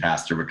preaching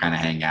pastor would kind of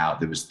hang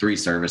out. There was 3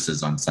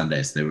 services on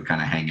Sunday, so they would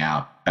kind of hang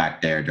out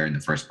back there during the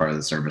first part of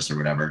the service or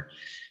whatever,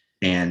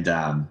 and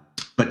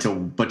but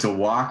to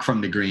walk from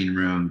the green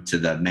room to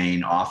the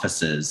main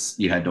offices,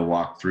 you had to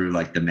walk through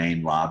like the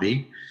main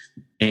lobby.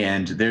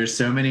 And there's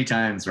so many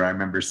times where I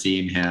remember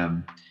seeing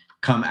him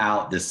come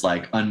out this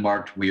like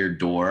unmarked weird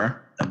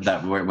door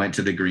that went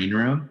to the green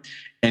room,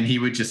 and he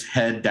would just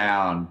head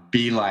down,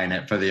 beeline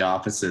it for the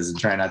offices, and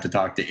try not to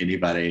talk to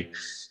anybody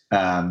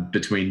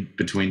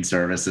between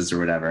services or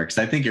whatever, because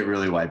I think it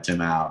really wiped him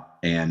out.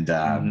 And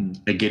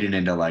getting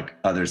into like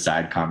other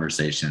side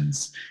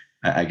conversations,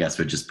 I guess,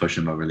 would just push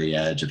him over the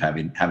edge of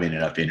having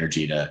enough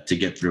energy to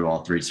get through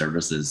all 3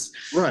 services.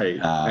 Right.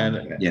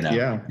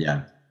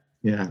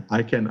 Yeah.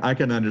 I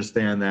can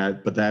understand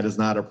that, but that is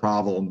not a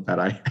problem that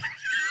I.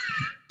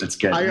 That's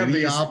good. I am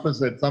the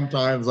opposite.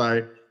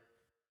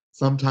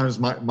 Sometimes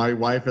my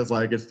wife is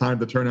like, it's time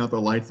to turn out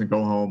the lights and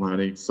go home,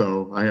 honey.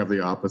 So I have the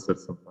opposite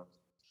sometimes.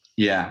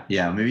 Yeah.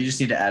 Maybe you just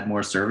need to add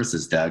more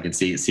services, Doug, and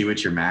see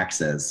what your max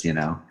is.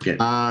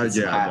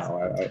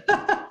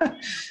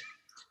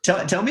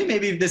 Tell me,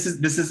 maybe this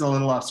is a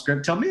little off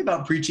script. Tell me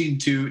about preaching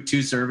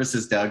two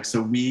services, Doug.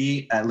 So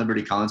we at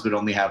Liberty Collins would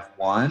only have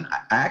one. I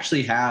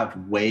actually have,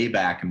 way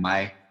back in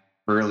my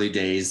early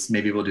days,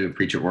 maybe we'll do a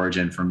Preacher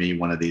Origin for me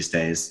one of these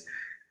days.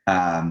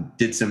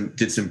 Did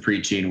some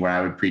preaching where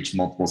I would preach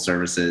multiple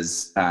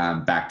services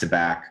back to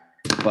back.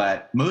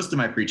 But most of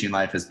my preaching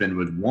life has been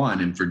with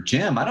one. And for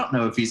Jim, I don't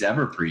know if he's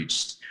ever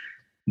preached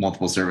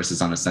multiple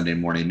services on a Sunday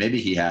morning. Maybe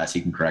he has.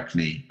 He can correct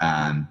me.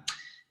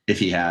 if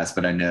he has,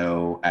 but I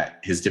know at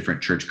his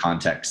different church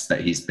contexts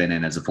that he's been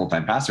in as a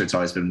full-time pastor, it's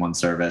always been one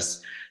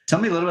service. Tell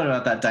me a little bit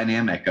about that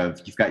dynamic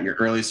of you've got your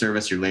early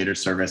service, your later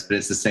service, but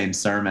it's the same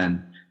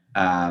sermon.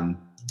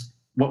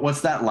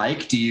 What's that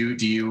like? Do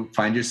you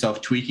find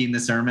yourself tweaking the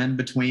sermon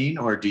between,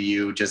 or do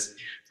you just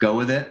go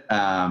with it?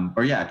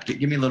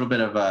 Give me a little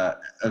bit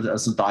of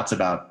some thoughts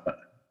about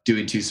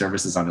doing two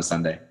services on a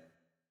Sunday.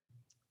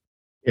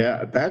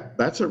 Yeah,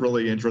 that's a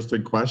really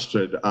interesting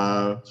question.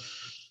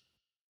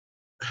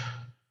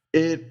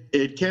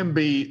 It can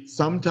be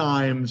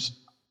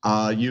sometimes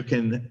you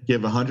can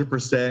give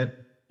 100%,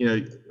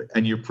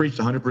 and you preach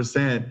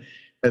 100%,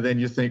 and then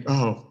you think,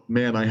 oh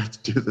man, I have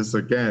to do this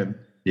again.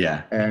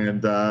 Yeah,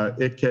 and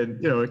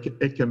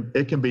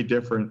it can be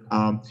different.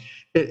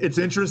 It's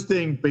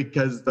interesting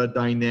because the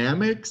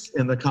dynamics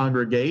in the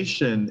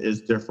congregation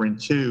is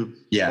different too.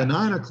 Yeah, the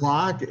 9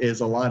 o'clock is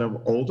a lot of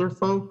older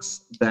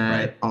folks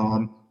that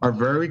are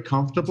very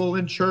comfortable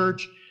in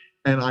church,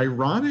 and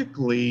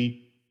ironically,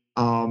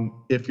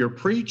 if you're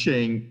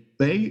preaching,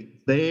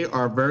 they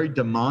are very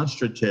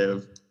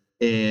demonstrative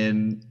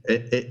in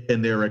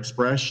their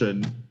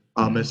expression.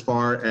 As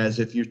far as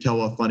if you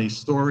tell a funny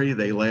story,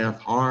 they laugh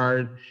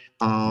hard.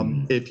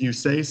 If you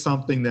say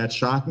something that's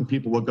shocking,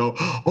 people will go,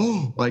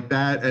 "Oh," like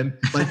that, and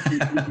like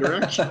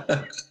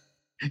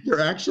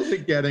you're actually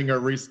getting a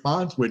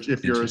response. Which,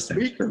 if you're a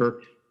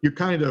speaker, you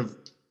kind of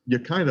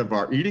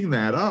are eating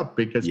that up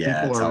because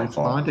people are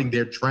responding.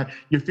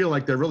 You feel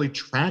like they're really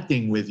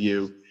tracking with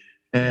you,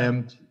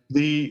 and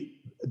the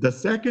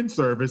second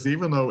service,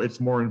 even though it's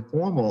more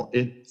informal,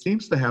 it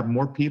seems to have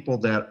more people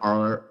that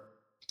are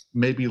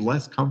maybe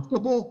less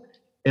comfortable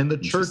in the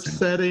church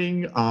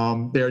setting.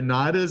 They're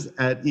not as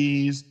at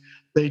ease.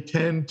 They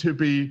tend to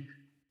be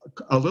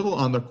a little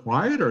on the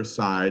quieter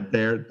side.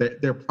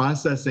 They're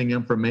processing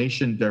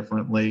information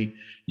differently.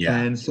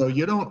 Yeah. And so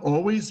you don't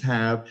always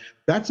have,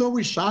 that's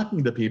always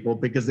shocking to people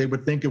because they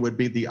would think it would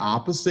be the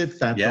opposite,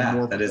 that the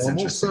more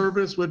formal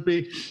service would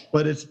be.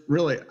 But it's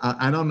really,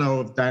 I don't know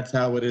if that's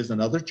how it is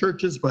in other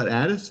churches, but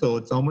at Addisville,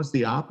 it's almost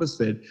the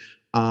opposite.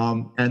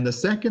 And the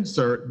second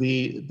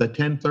the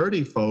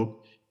 10:30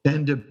 folk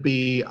tend to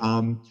be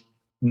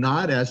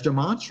not as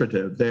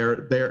demonstrative.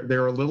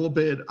 They're a little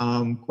bit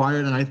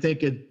quiet, and I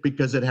think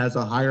because it has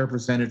a higher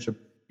percentage of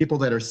people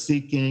that are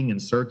seeking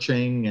and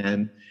searching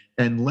and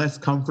less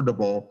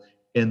comfortable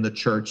in the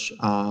church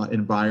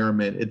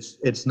environment.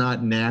 It's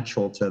not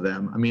natural to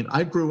them. I mean,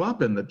 I grew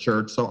up in the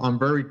church, so I'm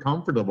very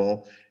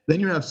comfortable.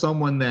 Then you have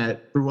someone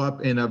that grew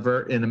up in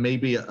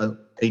maybe a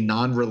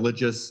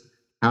non-religious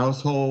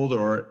household,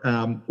 or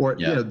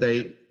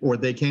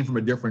they came from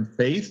a different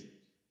faith,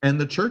 and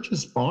the church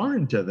is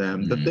foreign to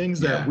them. The things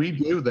that we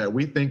do that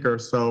we think are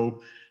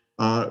so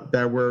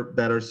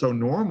that are so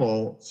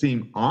normal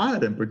seem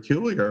odd and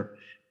peculiar,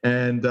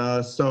 and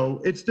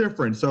so it's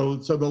different. So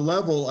the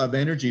level of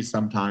energy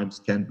sometimes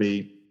can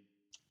be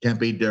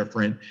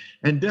different,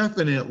 and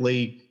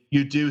definitely.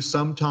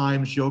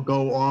 Sometimes you'll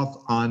go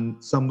off on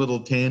some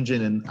little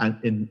tangent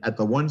at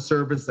the one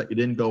service that you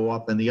didn't go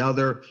up in the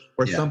other,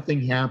 or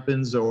something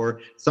happens,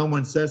 or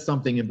someone says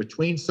something in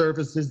between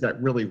services that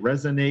really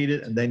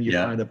resonated, and then you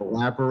kind of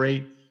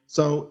elaborate.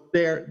 So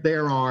there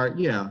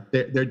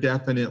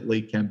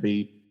definitely can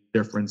be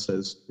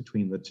differences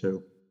between the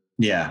two.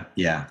 Yeah.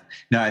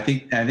 No, I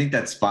think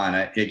that's fun.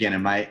 Again,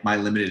 in my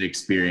limited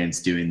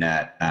experience doing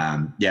that,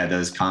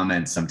 those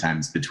comments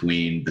sometimes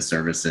between the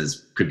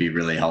services could be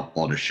really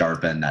helpful to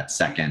sharpen that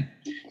second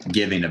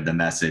giving of the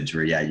message,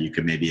 where you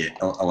could maybe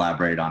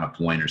elaborate on a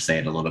point or say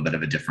it a little bit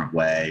of a different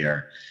way.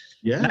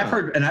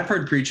 And I've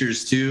heard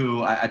preachers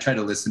too. I try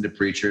to listen to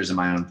preachers in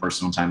my own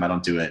personal time. I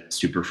don't do it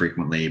super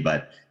frequently,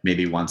 but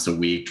maybe once a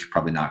week,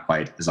 probably not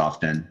quite as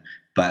often.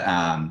 But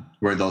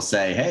where they'll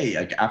say, hey,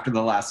 like after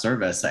the last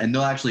service, and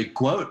they'll actually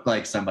quote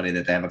like somebody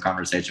that they have a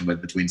conversation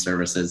with between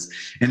services.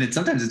 And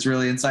sometimes it's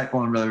really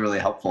insightful and really, really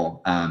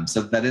helpful.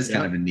 So that is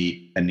kind of a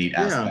neat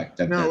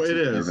aspect of the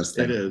service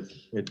thing. It is.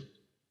 It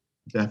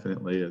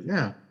definitely is.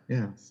 Yeah.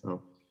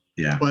 So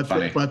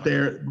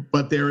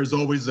but there is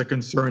always a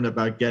concern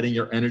about getting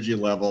your energy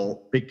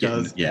level,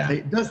 because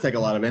it does take a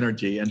lot of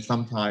energy, and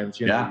sometimes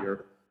you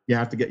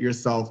have to get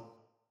yourself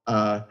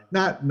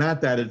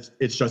not that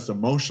it's just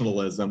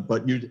emotionalism,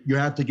 but you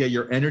have to get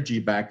your energy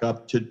back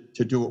up to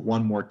do it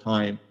one more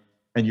time,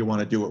 and you want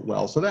to do it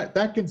well. So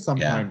that can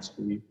sometimes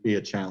be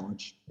a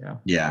challenge.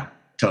 Yeah,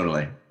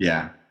 totally.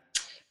 So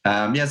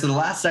the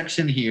last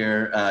section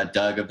here,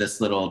 Doug, of this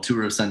little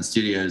tour of Sun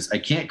Studios, I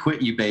Can't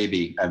Quit You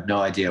Baby. I have no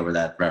idea where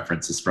that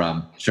reference is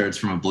from. I'm sure it's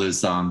from a blues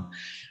song.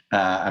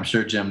 I'm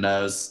sure Jim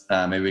knows.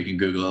 Maybe we can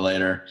Google it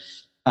later.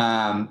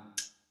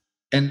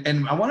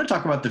 And I want to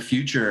talk about the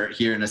future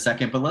here in a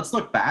second, but let's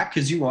look back,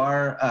 because you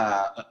are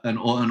an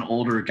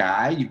older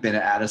guy. You've been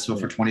at Addisville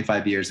for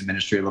 25 years in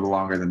ministry, a little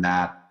longer than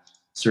that,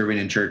 serving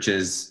in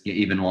churches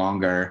even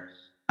longer.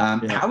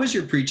 How has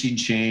your preaching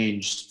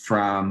changed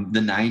from the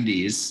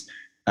 90s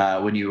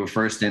when you were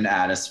first in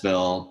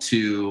Addisville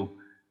to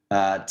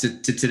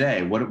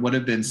today? What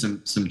have been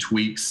some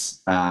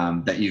tweaks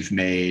that you've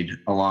made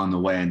along the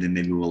way, and then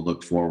maybe we'll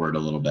look forward a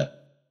little bit?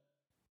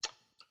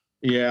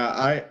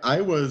 Yeah,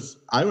 I was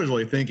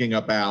really thinking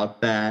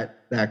about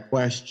that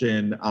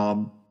question.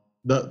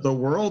 The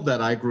world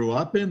that I grew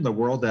up in, the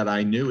world that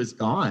I knew is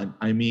gone.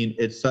 I mean,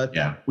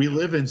 we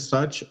live in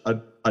such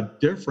a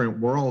different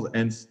world,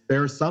 and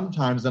there's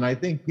sometimes, and I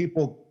think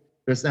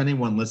there's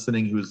anyone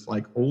listening who's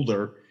like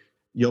older,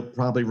 you'll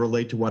probably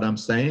relate to what I'm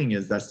saying,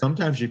 is that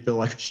sometimes you feel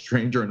like a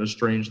stranger in a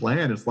strange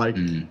land. It's like,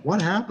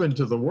 what happened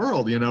to the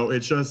world?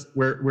 It's just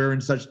we're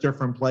in such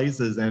different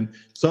places, and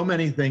so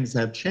many things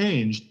have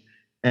changed.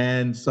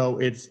 And so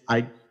it's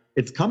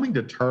coming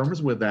to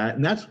terms with that.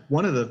 And that's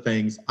one of the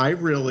things I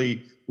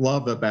really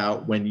love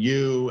about when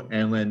you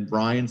and when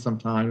Brian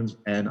sometimes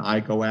and I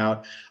go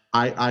out.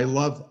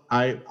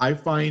 I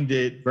find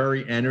it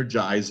very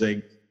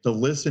energizing to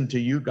listen to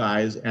you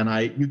guys, and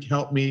you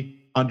help me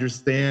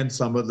understand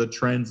some of the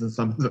trends and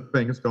some of the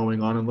things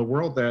going on in the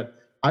world that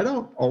I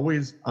don't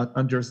always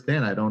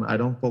understand. I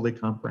don't fully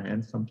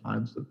comprehend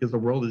sometimes, because the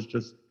world is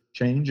just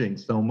changing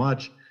so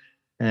much.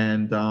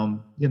 And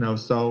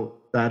so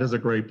that is a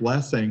great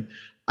blessing.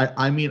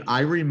 I mean,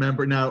 I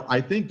remember now, I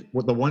think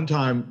the one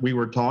time we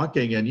were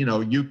talking, and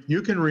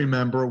you can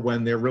remember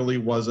when there really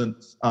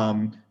wasn't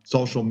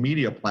social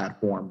media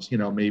platforms,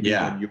 maybe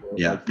when you were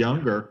like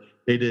younger,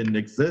 they didn't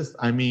exist.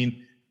 I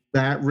mean,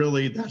 that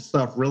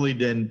stuff really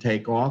didn't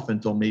take off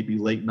until maybe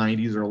late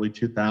 90s, early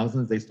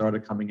 2000s. They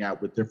started coming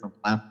out with different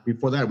platforms.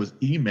 Before that, it was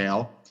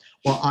email.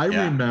 Well, I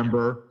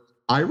remember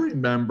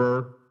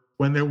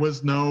when there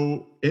was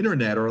no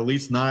internet, or at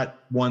least not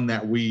one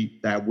that we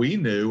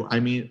knew. I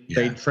mean,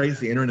 they traced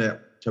the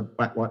internet to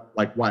back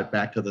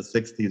to the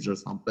 60s or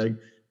something.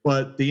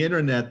 But the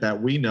internet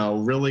that we know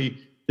really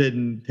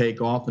didn't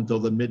take off until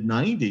the mid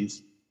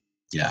 90s.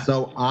 Yeah.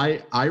 So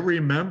I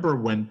remember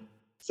when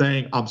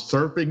saying I'm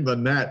surfing the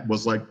net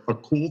was like a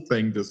cool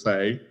thing to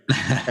say.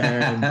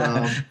 And,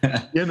 I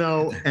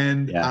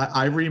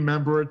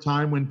remember a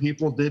time when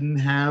people didn't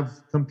have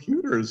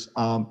computers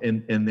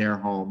in their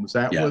homes.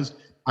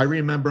 I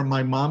remember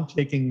my mom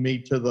taking me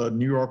to the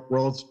New York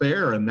World's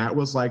Fair, and that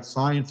was like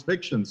science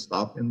fiction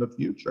stuff in the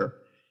future.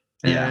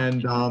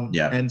 And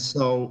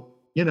so,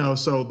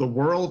 so the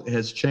world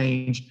has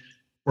changed.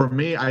 For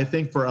me, I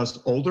think for us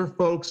older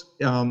folks,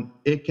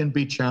 it can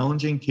be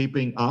challenging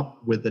keeping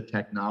up with the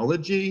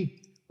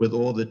technology, with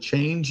all the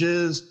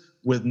changes,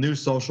 with new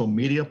social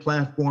media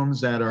platforms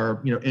that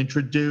are,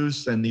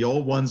 introduced, and the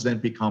old ones then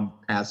become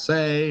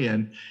passé,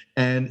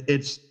 and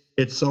it's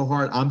so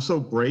hard. I'm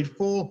so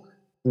grateful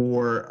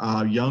for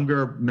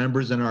younger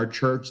members in our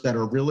church that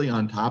are really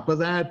on top of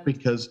that,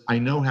 because I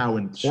know how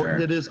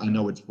important it is. I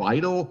know it's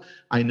vital.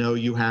 I know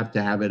you have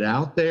to have it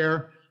out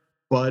there.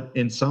 But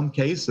in some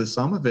cases,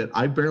 some of it,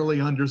 I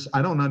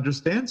don't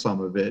understand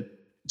some of it.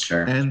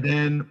 Sure. And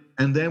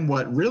then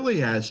what really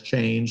has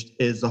changed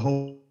is the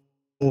whole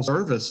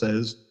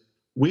services.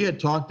 We had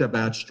talked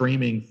about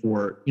streaming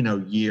for,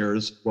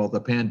 years. Well,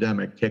 the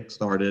pandemic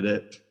kickstarted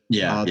it.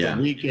 The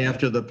week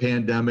after the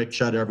pandemic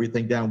shut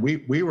everything down,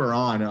 we were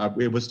on,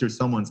 it was through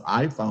someone's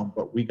iPhone,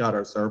 but we got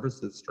our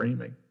services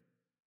streaming.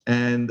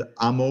 And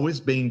I'm always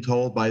being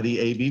told by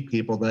the AV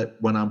people that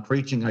when I'm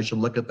preaching, I should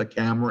look at the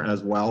camera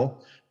as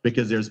well,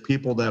 because there's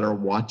people that are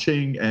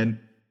watching. And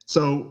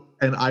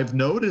I've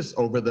noticed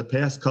over the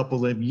past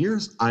couple of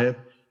years, I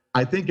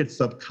think it's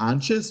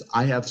subconscious.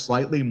 I have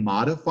slightly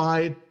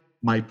modified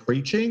my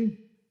preaching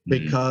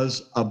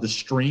because of the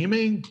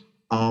streaming.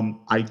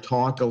 I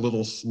talk a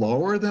little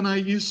slower than I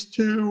used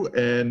to,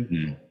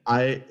 and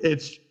I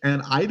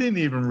didn't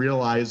even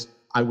realize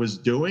I was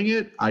doing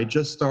it. I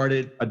just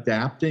started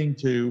adapting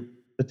to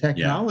the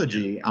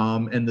technology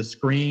and the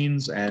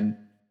screens and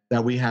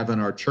that we have in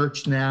our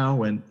church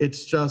now, and it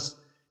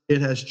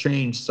has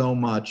changed so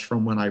much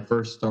from when I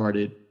first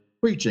started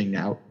preaching.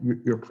 Now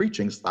your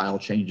preaching style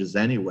changes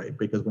anyway,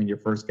 because when you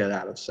first get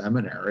out of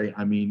seminary,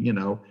 I mean,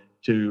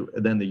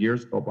 then the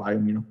years go by,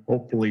 and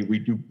hopefully we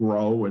do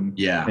grow and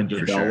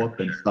develop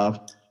and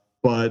stuff.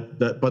 But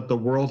the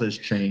world has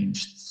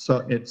changed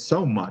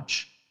so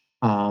much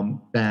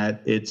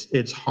that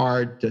it's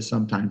hard to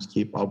sometimes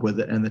keep up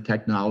with it, and the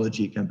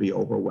technology can be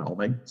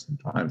overwhelming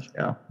sometimes.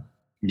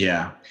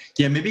 Yeah.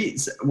 Maybe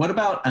what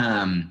about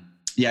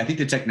I think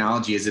the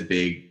technology is a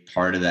big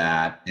part of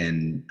that,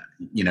 and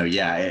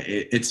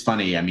it's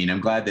funny. I mean,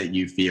 I'm glad that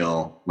you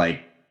feel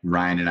like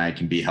Ryan and I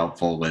can be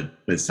helpful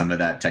with some of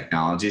that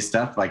technology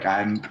stuff. Like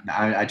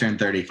I turned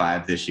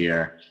 35 this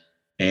year,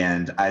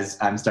 and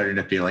I'm starting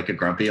to feel like a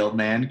grumpy old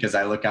man, because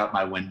I look out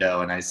my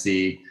window and I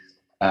see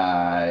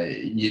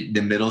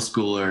the middle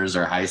schoolers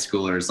or high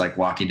schoolers like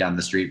walking down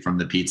the street from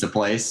the pizza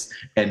place,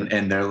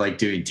 and they're like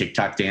doing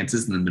TikTok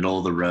dances in the middle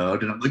of the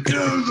road, and I'm like, get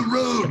out of the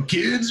road,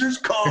 kids, there's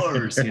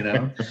cars,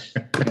 And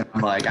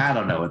I'm like, I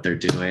don't know what they're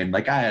doing.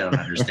 Like, I don't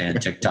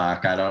understand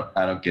TikTok. I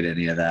don't get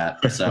any of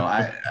that. So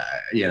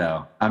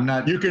I'm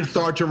not. You can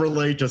start to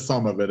relate to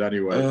some of it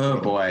anyway. Oh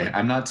boy,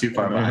 I'm not too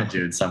far behind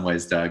you in some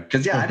ways, Doug.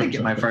 Because I didn't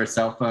get my first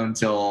cell phone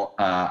until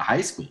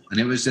high school, and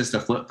it was just a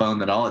flip phone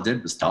that all it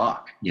did was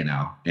talk,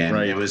 and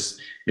right.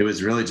 It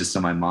was really just so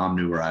my mom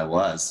knew where I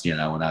was, when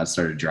I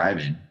started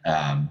driving.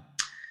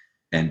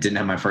 and didn't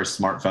have my first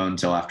smartphone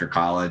until after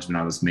college when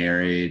I was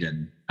married.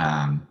 And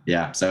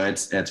so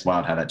it's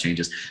wild how that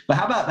changes. But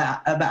how about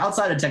that?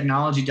 Outside of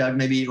technology, Doug,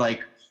 maybe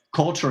like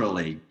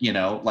culturally,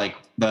 like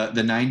the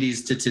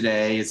 90s to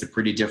today is a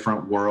pretty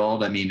different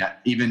world. I mean,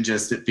 even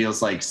just, it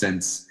feels like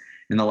since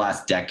in the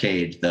last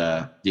decade,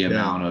 the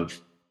amount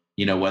of,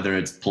 whether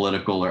it's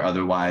political or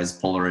otherwise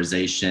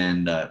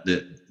polarization,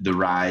 the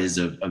rise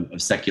of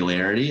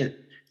secularity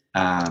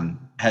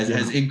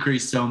has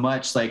increased so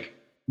much. Like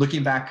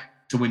looking back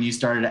to when you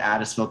started at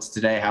Addisville to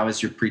today, how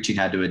has your preaching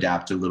had to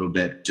adapt a little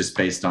bit just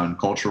based on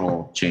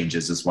cultural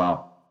changes as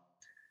well?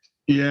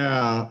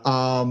 Yeah.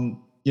 I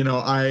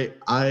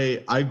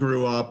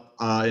grew up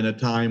in a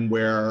time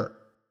where,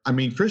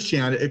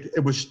 Christianity,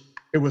 it was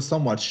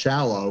somewhat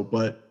shallow,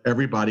 but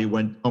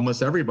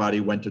almost everybody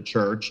went to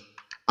church.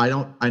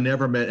 I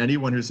never met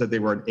anyone who said they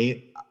were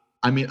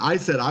I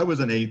said I was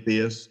an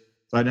atheist,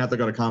 so I didn't have to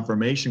go to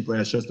confirmation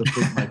class just to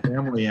freak my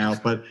family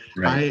out. But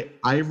right.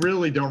 I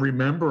really don't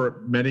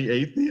remember many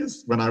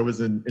atheists when I was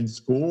in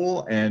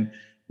school, and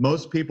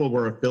most people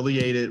were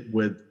affiliated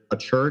with a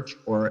church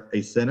or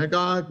a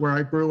synagogue where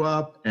I grew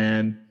up.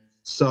 And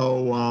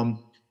so,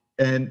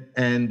 I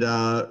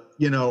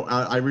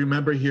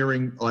remember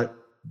hearing like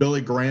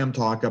Billy Graham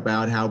talk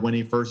about how when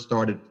he first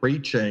started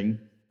preaching,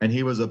 and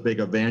he was a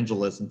big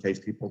evangelist, in case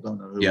people don't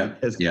know who he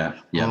is. Yeah.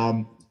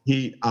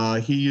 He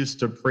used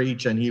to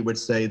preach, and he would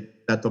say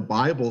that the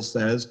Bible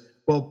says,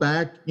 well,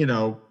 back, in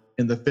the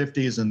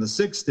 50s and the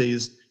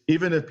 60s,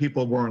 even if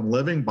people weren't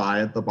living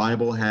by it, the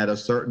Bible had a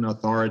certain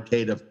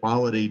authoritative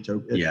quality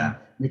to it. Yeah.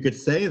 You could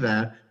say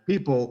that.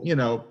 People,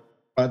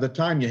 by the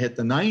time you hit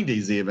the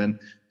 90s even,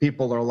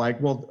 people are like,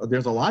 well,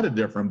 there's a lot of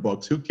different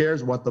books. Who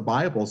cares what the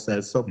Bible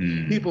says? So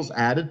people's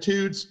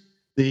attitudes,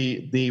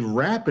 the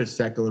rapid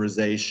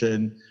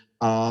secularization,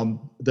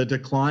 the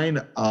decline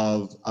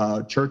of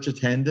church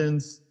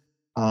attendance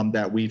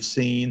that we've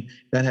seen,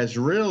 that has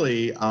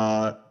really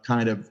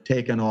kind of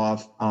taken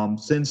off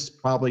since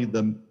probably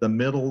the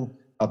middle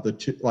of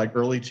the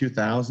early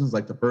 2000s,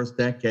 like the first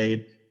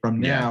decade. From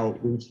now,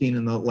 we've seen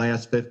in the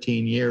last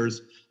 15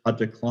 years a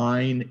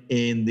decline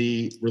in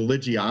the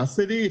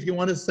religiosity, if you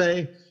want to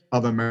say,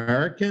 of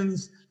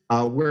Americans.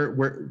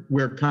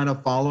 We're kind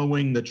of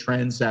following the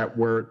trends that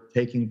were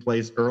taking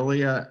place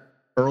earlier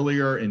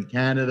in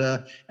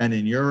Canada and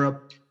in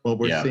Europe. Well,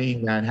 we're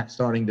seeing that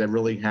starting to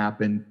really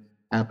happen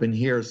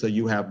here. So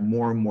you have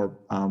more and more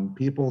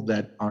people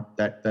that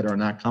are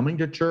not coming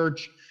to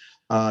church.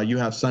 You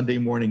have Sunday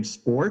morning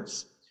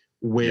sports,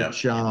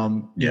 which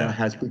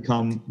has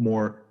become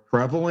more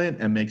prevalent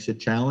and makes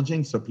it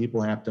challenging. So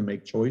people have to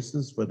make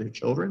choices for their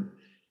children.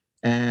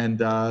 And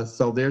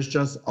so there's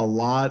just a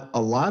lot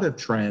of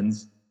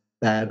trends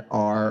that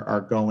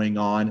are going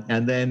on.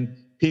 And then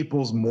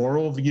people's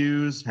moral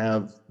views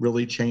have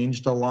really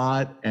changed a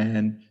lot.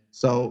 And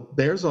so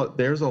there's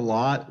a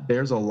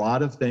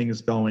lot of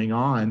things going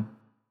on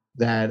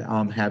that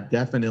have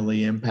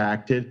definitely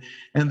impacted.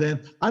 And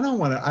then I don't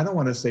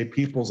want to say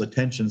people's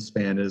attention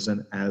span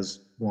isn't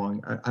as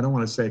long. I don't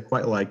want to say it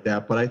quite like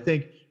that, but I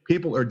think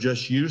people are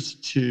just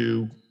used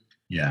to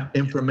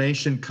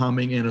information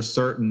coming in a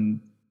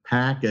certain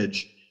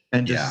package,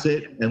 and to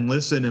sit and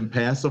listen and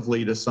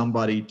passively to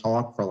somebody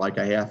talk for like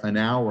a half an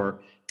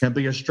hour can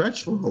be a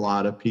stretch for a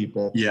lot of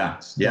people.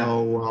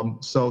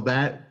 So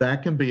that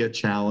can be a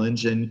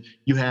challenge, and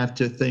you have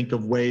to think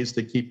of ways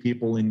to keep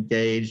people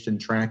engaged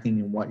and tracking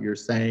in what you're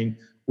saying,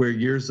 where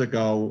years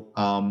ago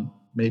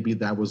maybe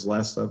that was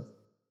less of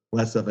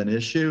an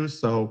issue.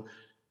 So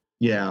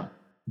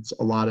it's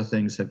a lot of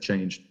things have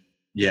changed.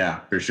 Yeah,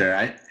 for sure.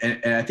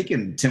 I think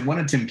in one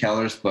of Tim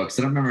Keller's books,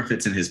 I don't remember if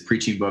it's in his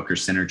preaching book or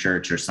Center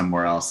Church or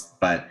somewhere else,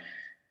 but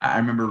I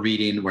remember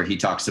reading where he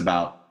talks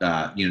about,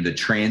 the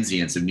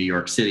transience of New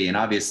York City. And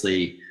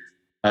obviously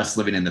us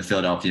living in the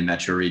Philadelphia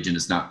metro region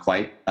is not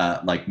quite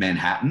like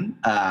Manhattan.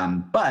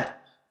 But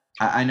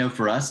I know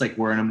for us, like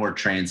we're in a more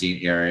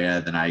transient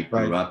area than I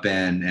grew up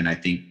in. And I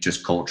think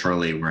just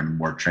culturally, we're in a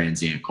more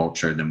transient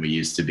culture than we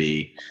used to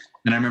be.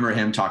 And I remember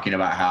him talking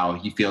about how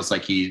he feels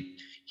like he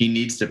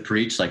needs to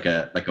preach like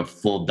a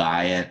full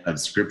diet of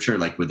scripture,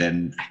 like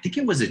within, I think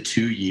it was a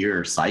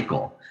 2-year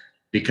cycle,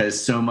 because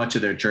so much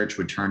of their church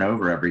would turn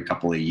over every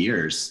couple of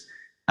years.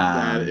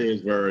 That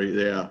is very,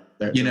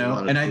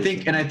 and I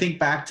think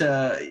back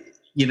to,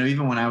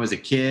 even when I was a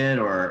kid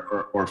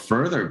or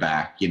further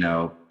back,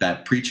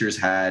 that preachers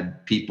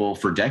had people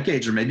for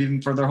decades or maybe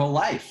even for their whole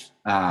life,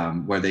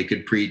 where they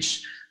could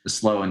preach the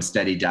slow and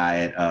steady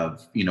diet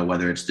of,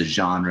 whether it's the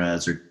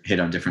genres or hit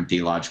on different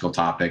theological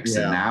topics.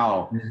 And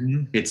now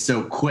it's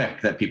so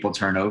quick that people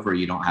turn over.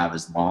 You don't have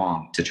as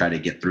long to try to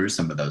get through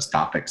some of those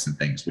topics and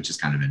things, which is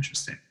kind of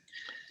interesting.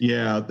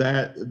 Yeah,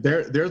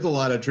 there's a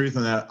lot of truth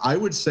in that. I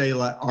would say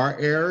like our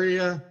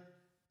area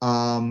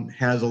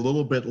has a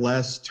little bit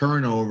less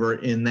turnover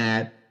in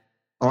that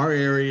our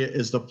area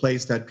is the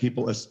place that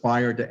people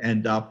aspire to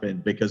end up in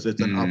because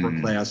it's an upper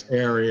class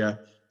area.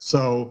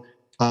 So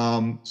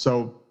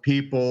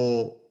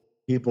people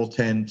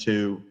tend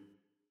to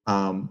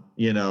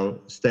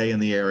stay in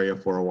the area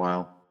for a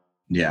while.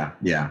 Yeah.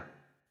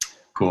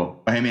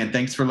 Cool. Well, hey man,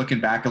 thanks for looking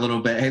back a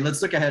little bit. Hey,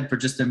 let's look ahead for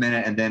just a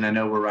minute, and then I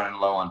know we're running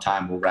low on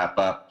time. We'll wrap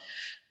up.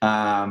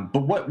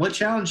 But what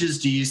challenges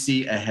do you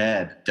see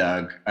ahead,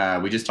 Doug?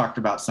 We just talked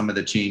about some of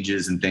the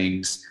changes and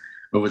things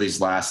over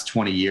these last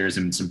 20 years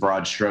and some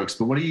broad strokes,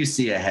 but what do you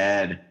see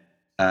ahead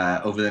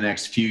over the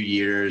next few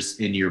years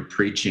in your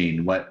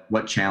preaching?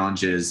 What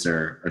challenges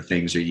or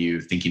things are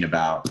you thinking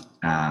about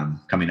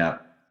coming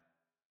up?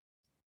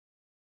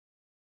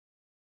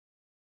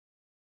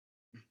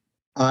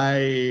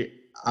 I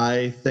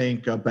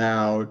think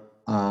about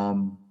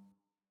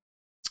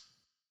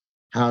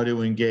how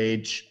to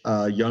engage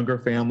younger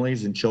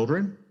families and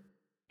children.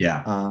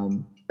 Yeah.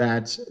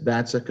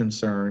 That's a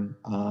concern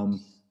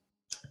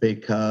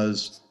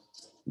because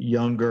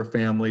younger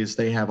families,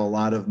 they have a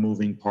lot of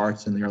moving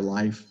parts in their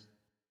life.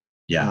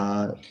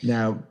 Yeah.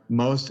 Now,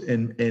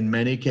 in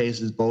many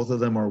cases, both of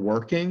them are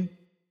working.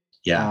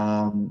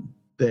 Yeah.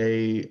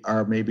 They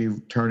are maybe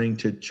turning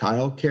to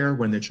childcare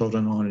when their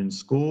children aren't in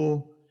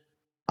school.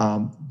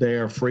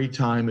 Their free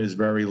time is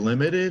very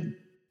limited.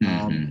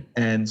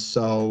 And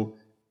so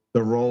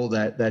the role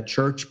that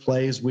church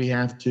plays, we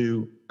have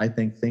to, I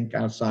think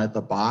outside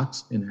the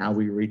box in how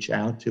we reach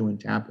out to and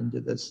tap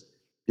into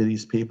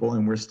these people.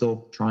 And we're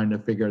still trying to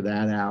figure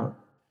that out,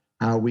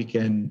 how we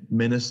can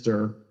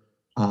minister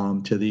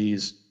to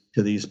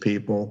these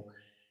people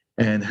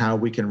and how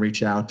we can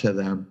reach out to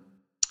them.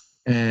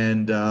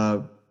 And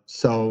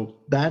so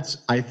that's,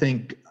 I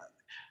think,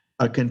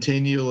 a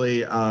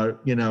continually,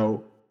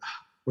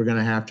 we're going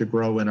to have to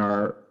grow in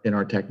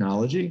our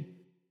technology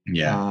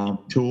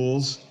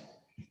tools,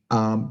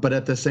 but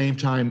at the same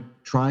time,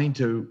 trying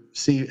to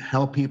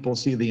help people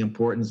see the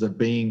importance of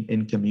being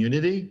in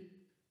community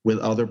with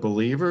other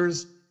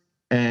believers.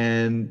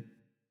 And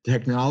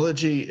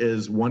technology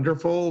is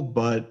wonderful,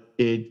 but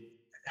it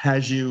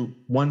has you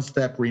one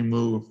step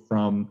removed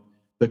from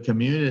the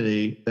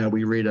community that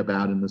we read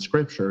about in the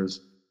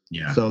scriptures.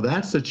 Yeah. So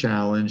that's the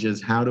challenge: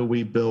 is how do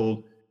we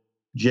build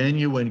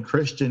genuine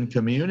Christian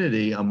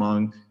community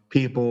among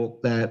people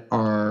that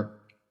are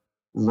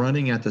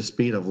running at the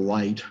speed of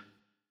light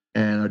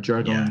and are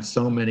juggling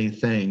so many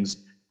things?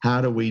 How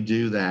do we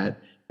do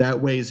that? That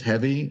weighs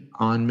heavy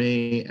on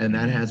me, and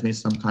that has me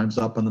sometimes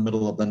up in the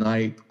middle of the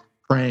night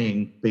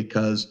praying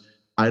because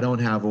I don't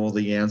have all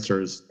the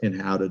answers in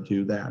how to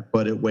do that,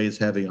 but it weighs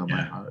heavy on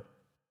my heart.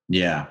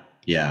 Yeah.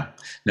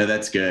 No,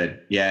 that's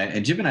good. Yeah.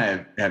 And Jim and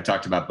I have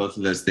talked about both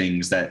of those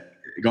things, that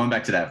going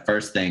back to that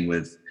first thing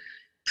with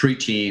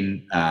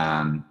preaching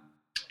and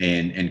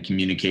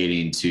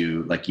communicating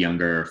to like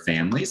younger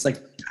families,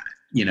 like,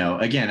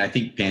 again, I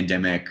think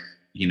pandemic,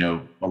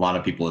 a lot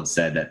of people have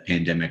said that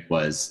pandemic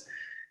was,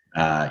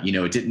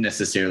 it didn't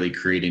necessarily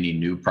create any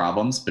new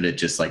problems, but it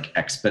just like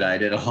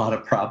expedited a lot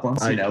of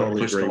problems. It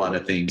pushed a lot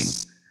of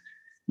things.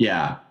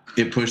 Yeah,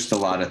 it pushed a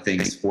lot of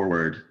things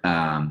forward,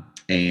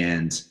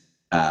 and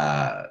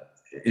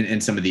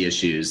some of the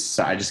issues.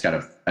 So I just got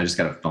a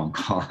phone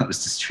call. I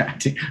was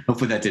distracting.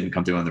 Hopefully that didn't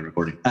come through on the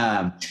recording.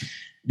 But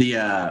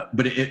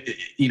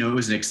it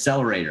was an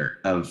accelerator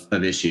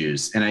of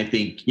issues, and I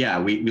think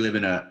we live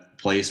in a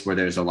place where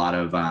there's a lot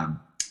of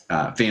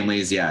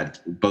families. Yeah,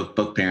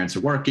 both parents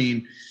are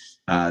working.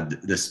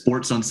 The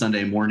sports on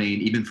Sunday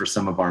morning, even for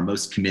some of our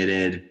most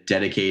committed,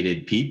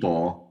 dedicated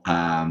people,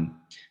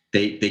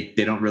 they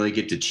don't really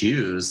get to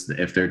choose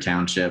if their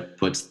township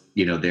puts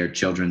their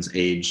children's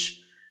age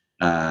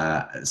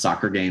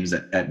soccer games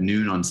at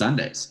noon on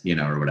Sundays,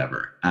 or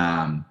whatever.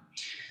 And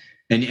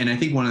I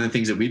think one of the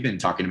things that we've been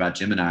talking about,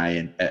 Jim and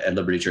I, at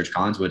Liberty Church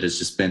Collinswood, has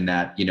just been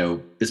that,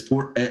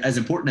 as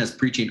important as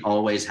preaching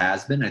always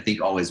has been, I think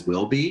always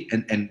will be,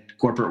 and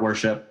corporate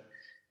worship,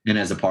 and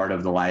as a part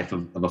of the life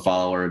of a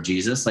follower of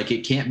Jesus, like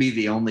it can't be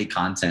the only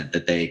content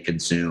that they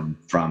consume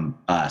from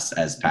us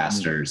as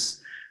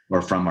pastors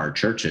or from our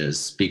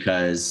churches,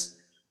 because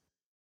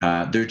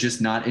they're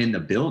just not in the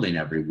building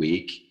every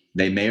week.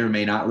 They may or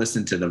may not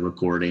listen to the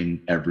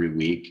recording every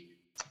week.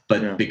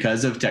 But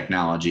because of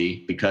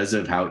technology, because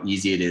of how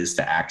easy it is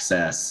to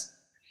access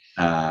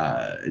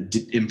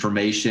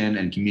information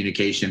and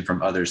communication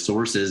from other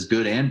sources,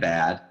 good and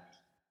bad,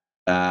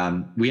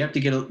 we have to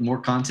get more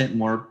content,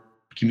 more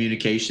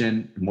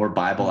communication, more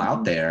Bible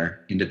out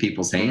there into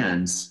people's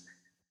hands.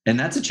 And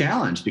that's a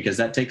challenge, because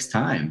that takes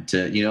time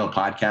to, a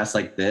podcast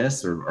like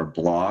this or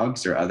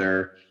blogs or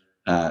other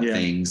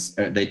things.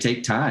 They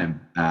take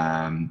time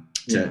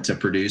to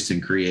produce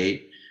and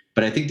create.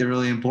 But I think they're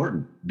really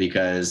important,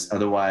 because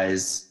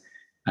otherwise,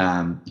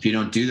 if you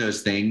don't do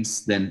those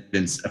things, then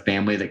a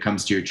family that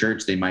comes to your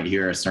church, they might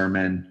hear a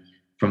sermon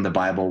from the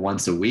Bible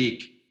once a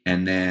week,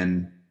 and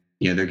then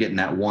they're getting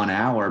that 1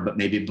 hour, but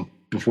maybe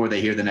before they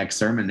hear the next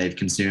sermon, they've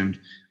consumed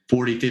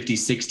 40, 50,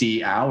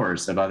 60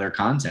 hours of other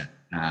content,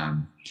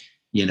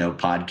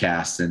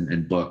 podcasts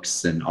and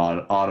books and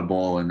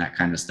Audible and that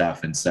kind of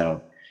stuff. And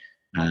so,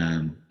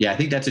 I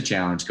think that's a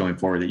challenge going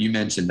forward that you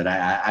mentioned, that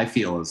I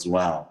feel as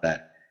well,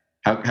 that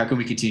how can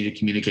we continue to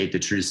communicate the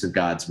truths of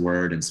God's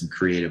word in some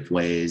creative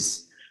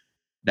ways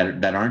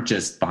that aren't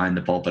just behind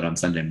the pulpit on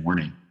Sunday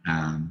morning,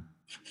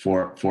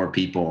 for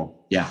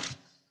people. Yeah.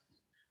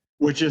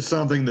 Which is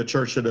something the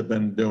church should have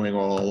been doing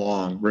all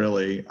along,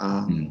 really.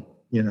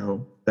 You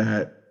know,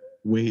 that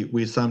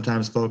we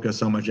sometimes focus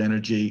so much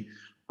energy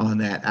on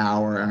that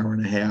hour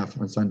and a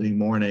half on Sunday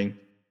morning,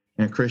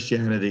 and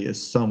Christianity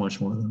is so much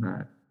more than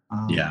that.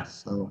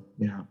 So,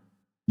 yeah.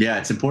 Yeah,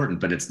 it's important,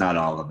 but it's not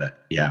all of it.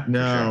 Yeah.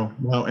 No,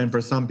 no. And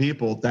for some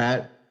people,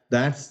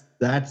 that's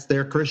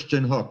their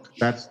Christian hook.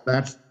 That's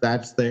their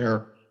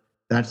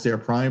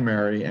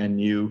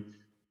primary.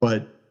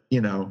 But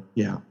you know,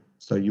 yeah.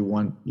 So you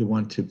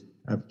want to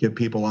give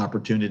people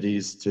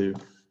opportunities to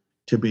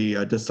be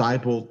a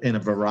disciple in a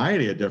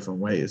variety of different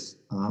ways.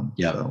 So,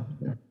 yeah.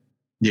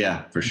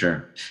 Yeah, for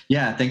sure.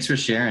 Yeah, thanks for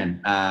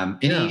sharing.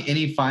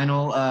 Any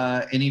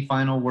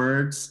final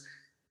words,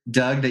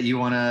 Doug, that you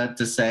want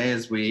to say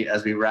as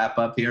we wrap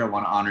up here? I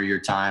want to honor your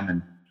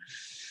time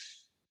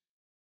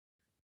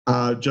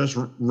and just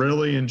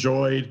really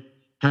enjoyed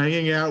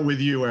hanging out with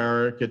you,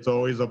 Eric. It's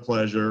always a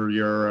pleasure.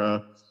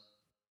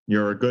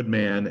 You're a good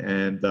man,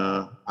 and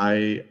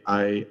I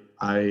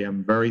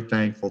am very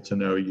thankful to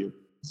know you.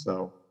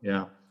 So,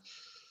 yeah.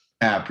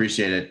 Yeah,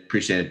 appreciate it,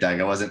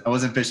 Doug. I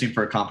wasn't fishing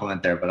for a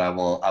compliment there, but I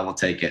will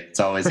take it. It's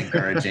always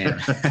encouraging.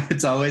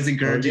 It's always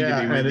encouraging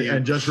to be with you.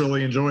 And just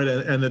really enjoyed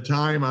it. And the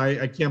time,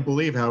 I can't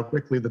believe how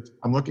quickly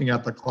I'm looking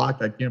at the clock.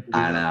 I can't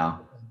believe. I know.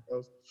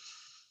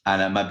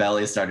 My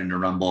belly is starting to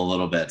rumble a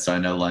little bit, so I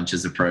know lunch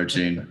is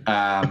approaching.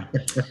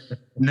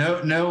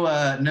 No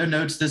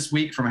notes this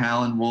week from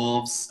Howland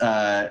Wolves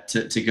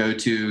to go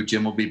to.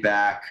 Jim will be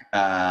back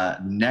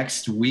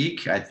next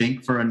week, I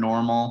think, for a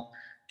normal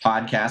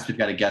podcast. We've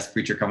got a guest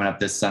preacher coming up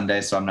this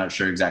Sunday, so I'm not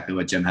sure exactly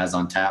what Jim has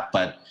on tap,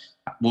 but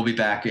we'll be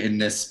back in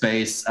this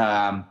space.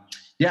 So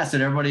to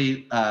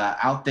everybody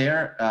out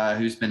there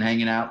who's been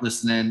hanging out,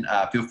 listening,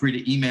 feel free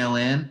to email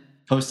in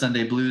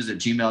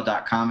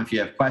postsundayblues@gmail.com if you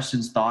have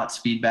questions, thoughts,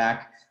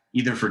 feedback,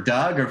 either for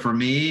Doug or for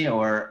me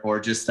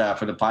or just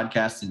for the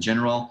podcast in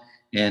general.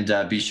 And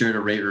be sure to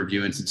rate,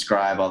 review, and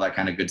subscribe, all that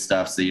kind of good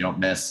stuff, so you don't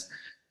miss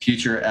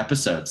future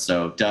episodes.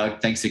 So,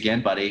 Doug, thanks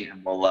again, buddy,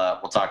 and we'll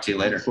talk to you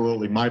later.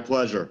 Absolutely, my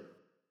pleasure.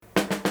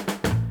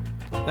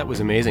 That was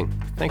amazing.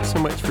 Thanks so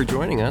much for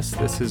joining us.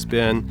 This has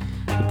been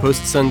the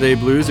Post Sunday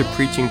Blues, a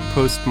preaching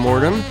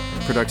post-mortem,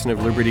 a production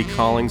of Liberty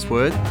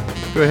Collingswood.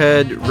 Go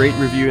ahead, rate,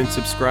 review, and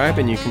subscribe,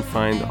 and you can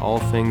find all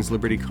things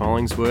Liberty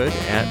Collingswood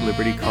at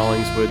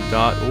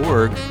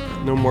libertycollingswood.org.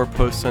 No more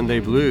Post Sunday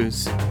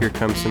Blues. Here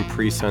comes some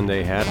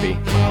pre-Sunday happy.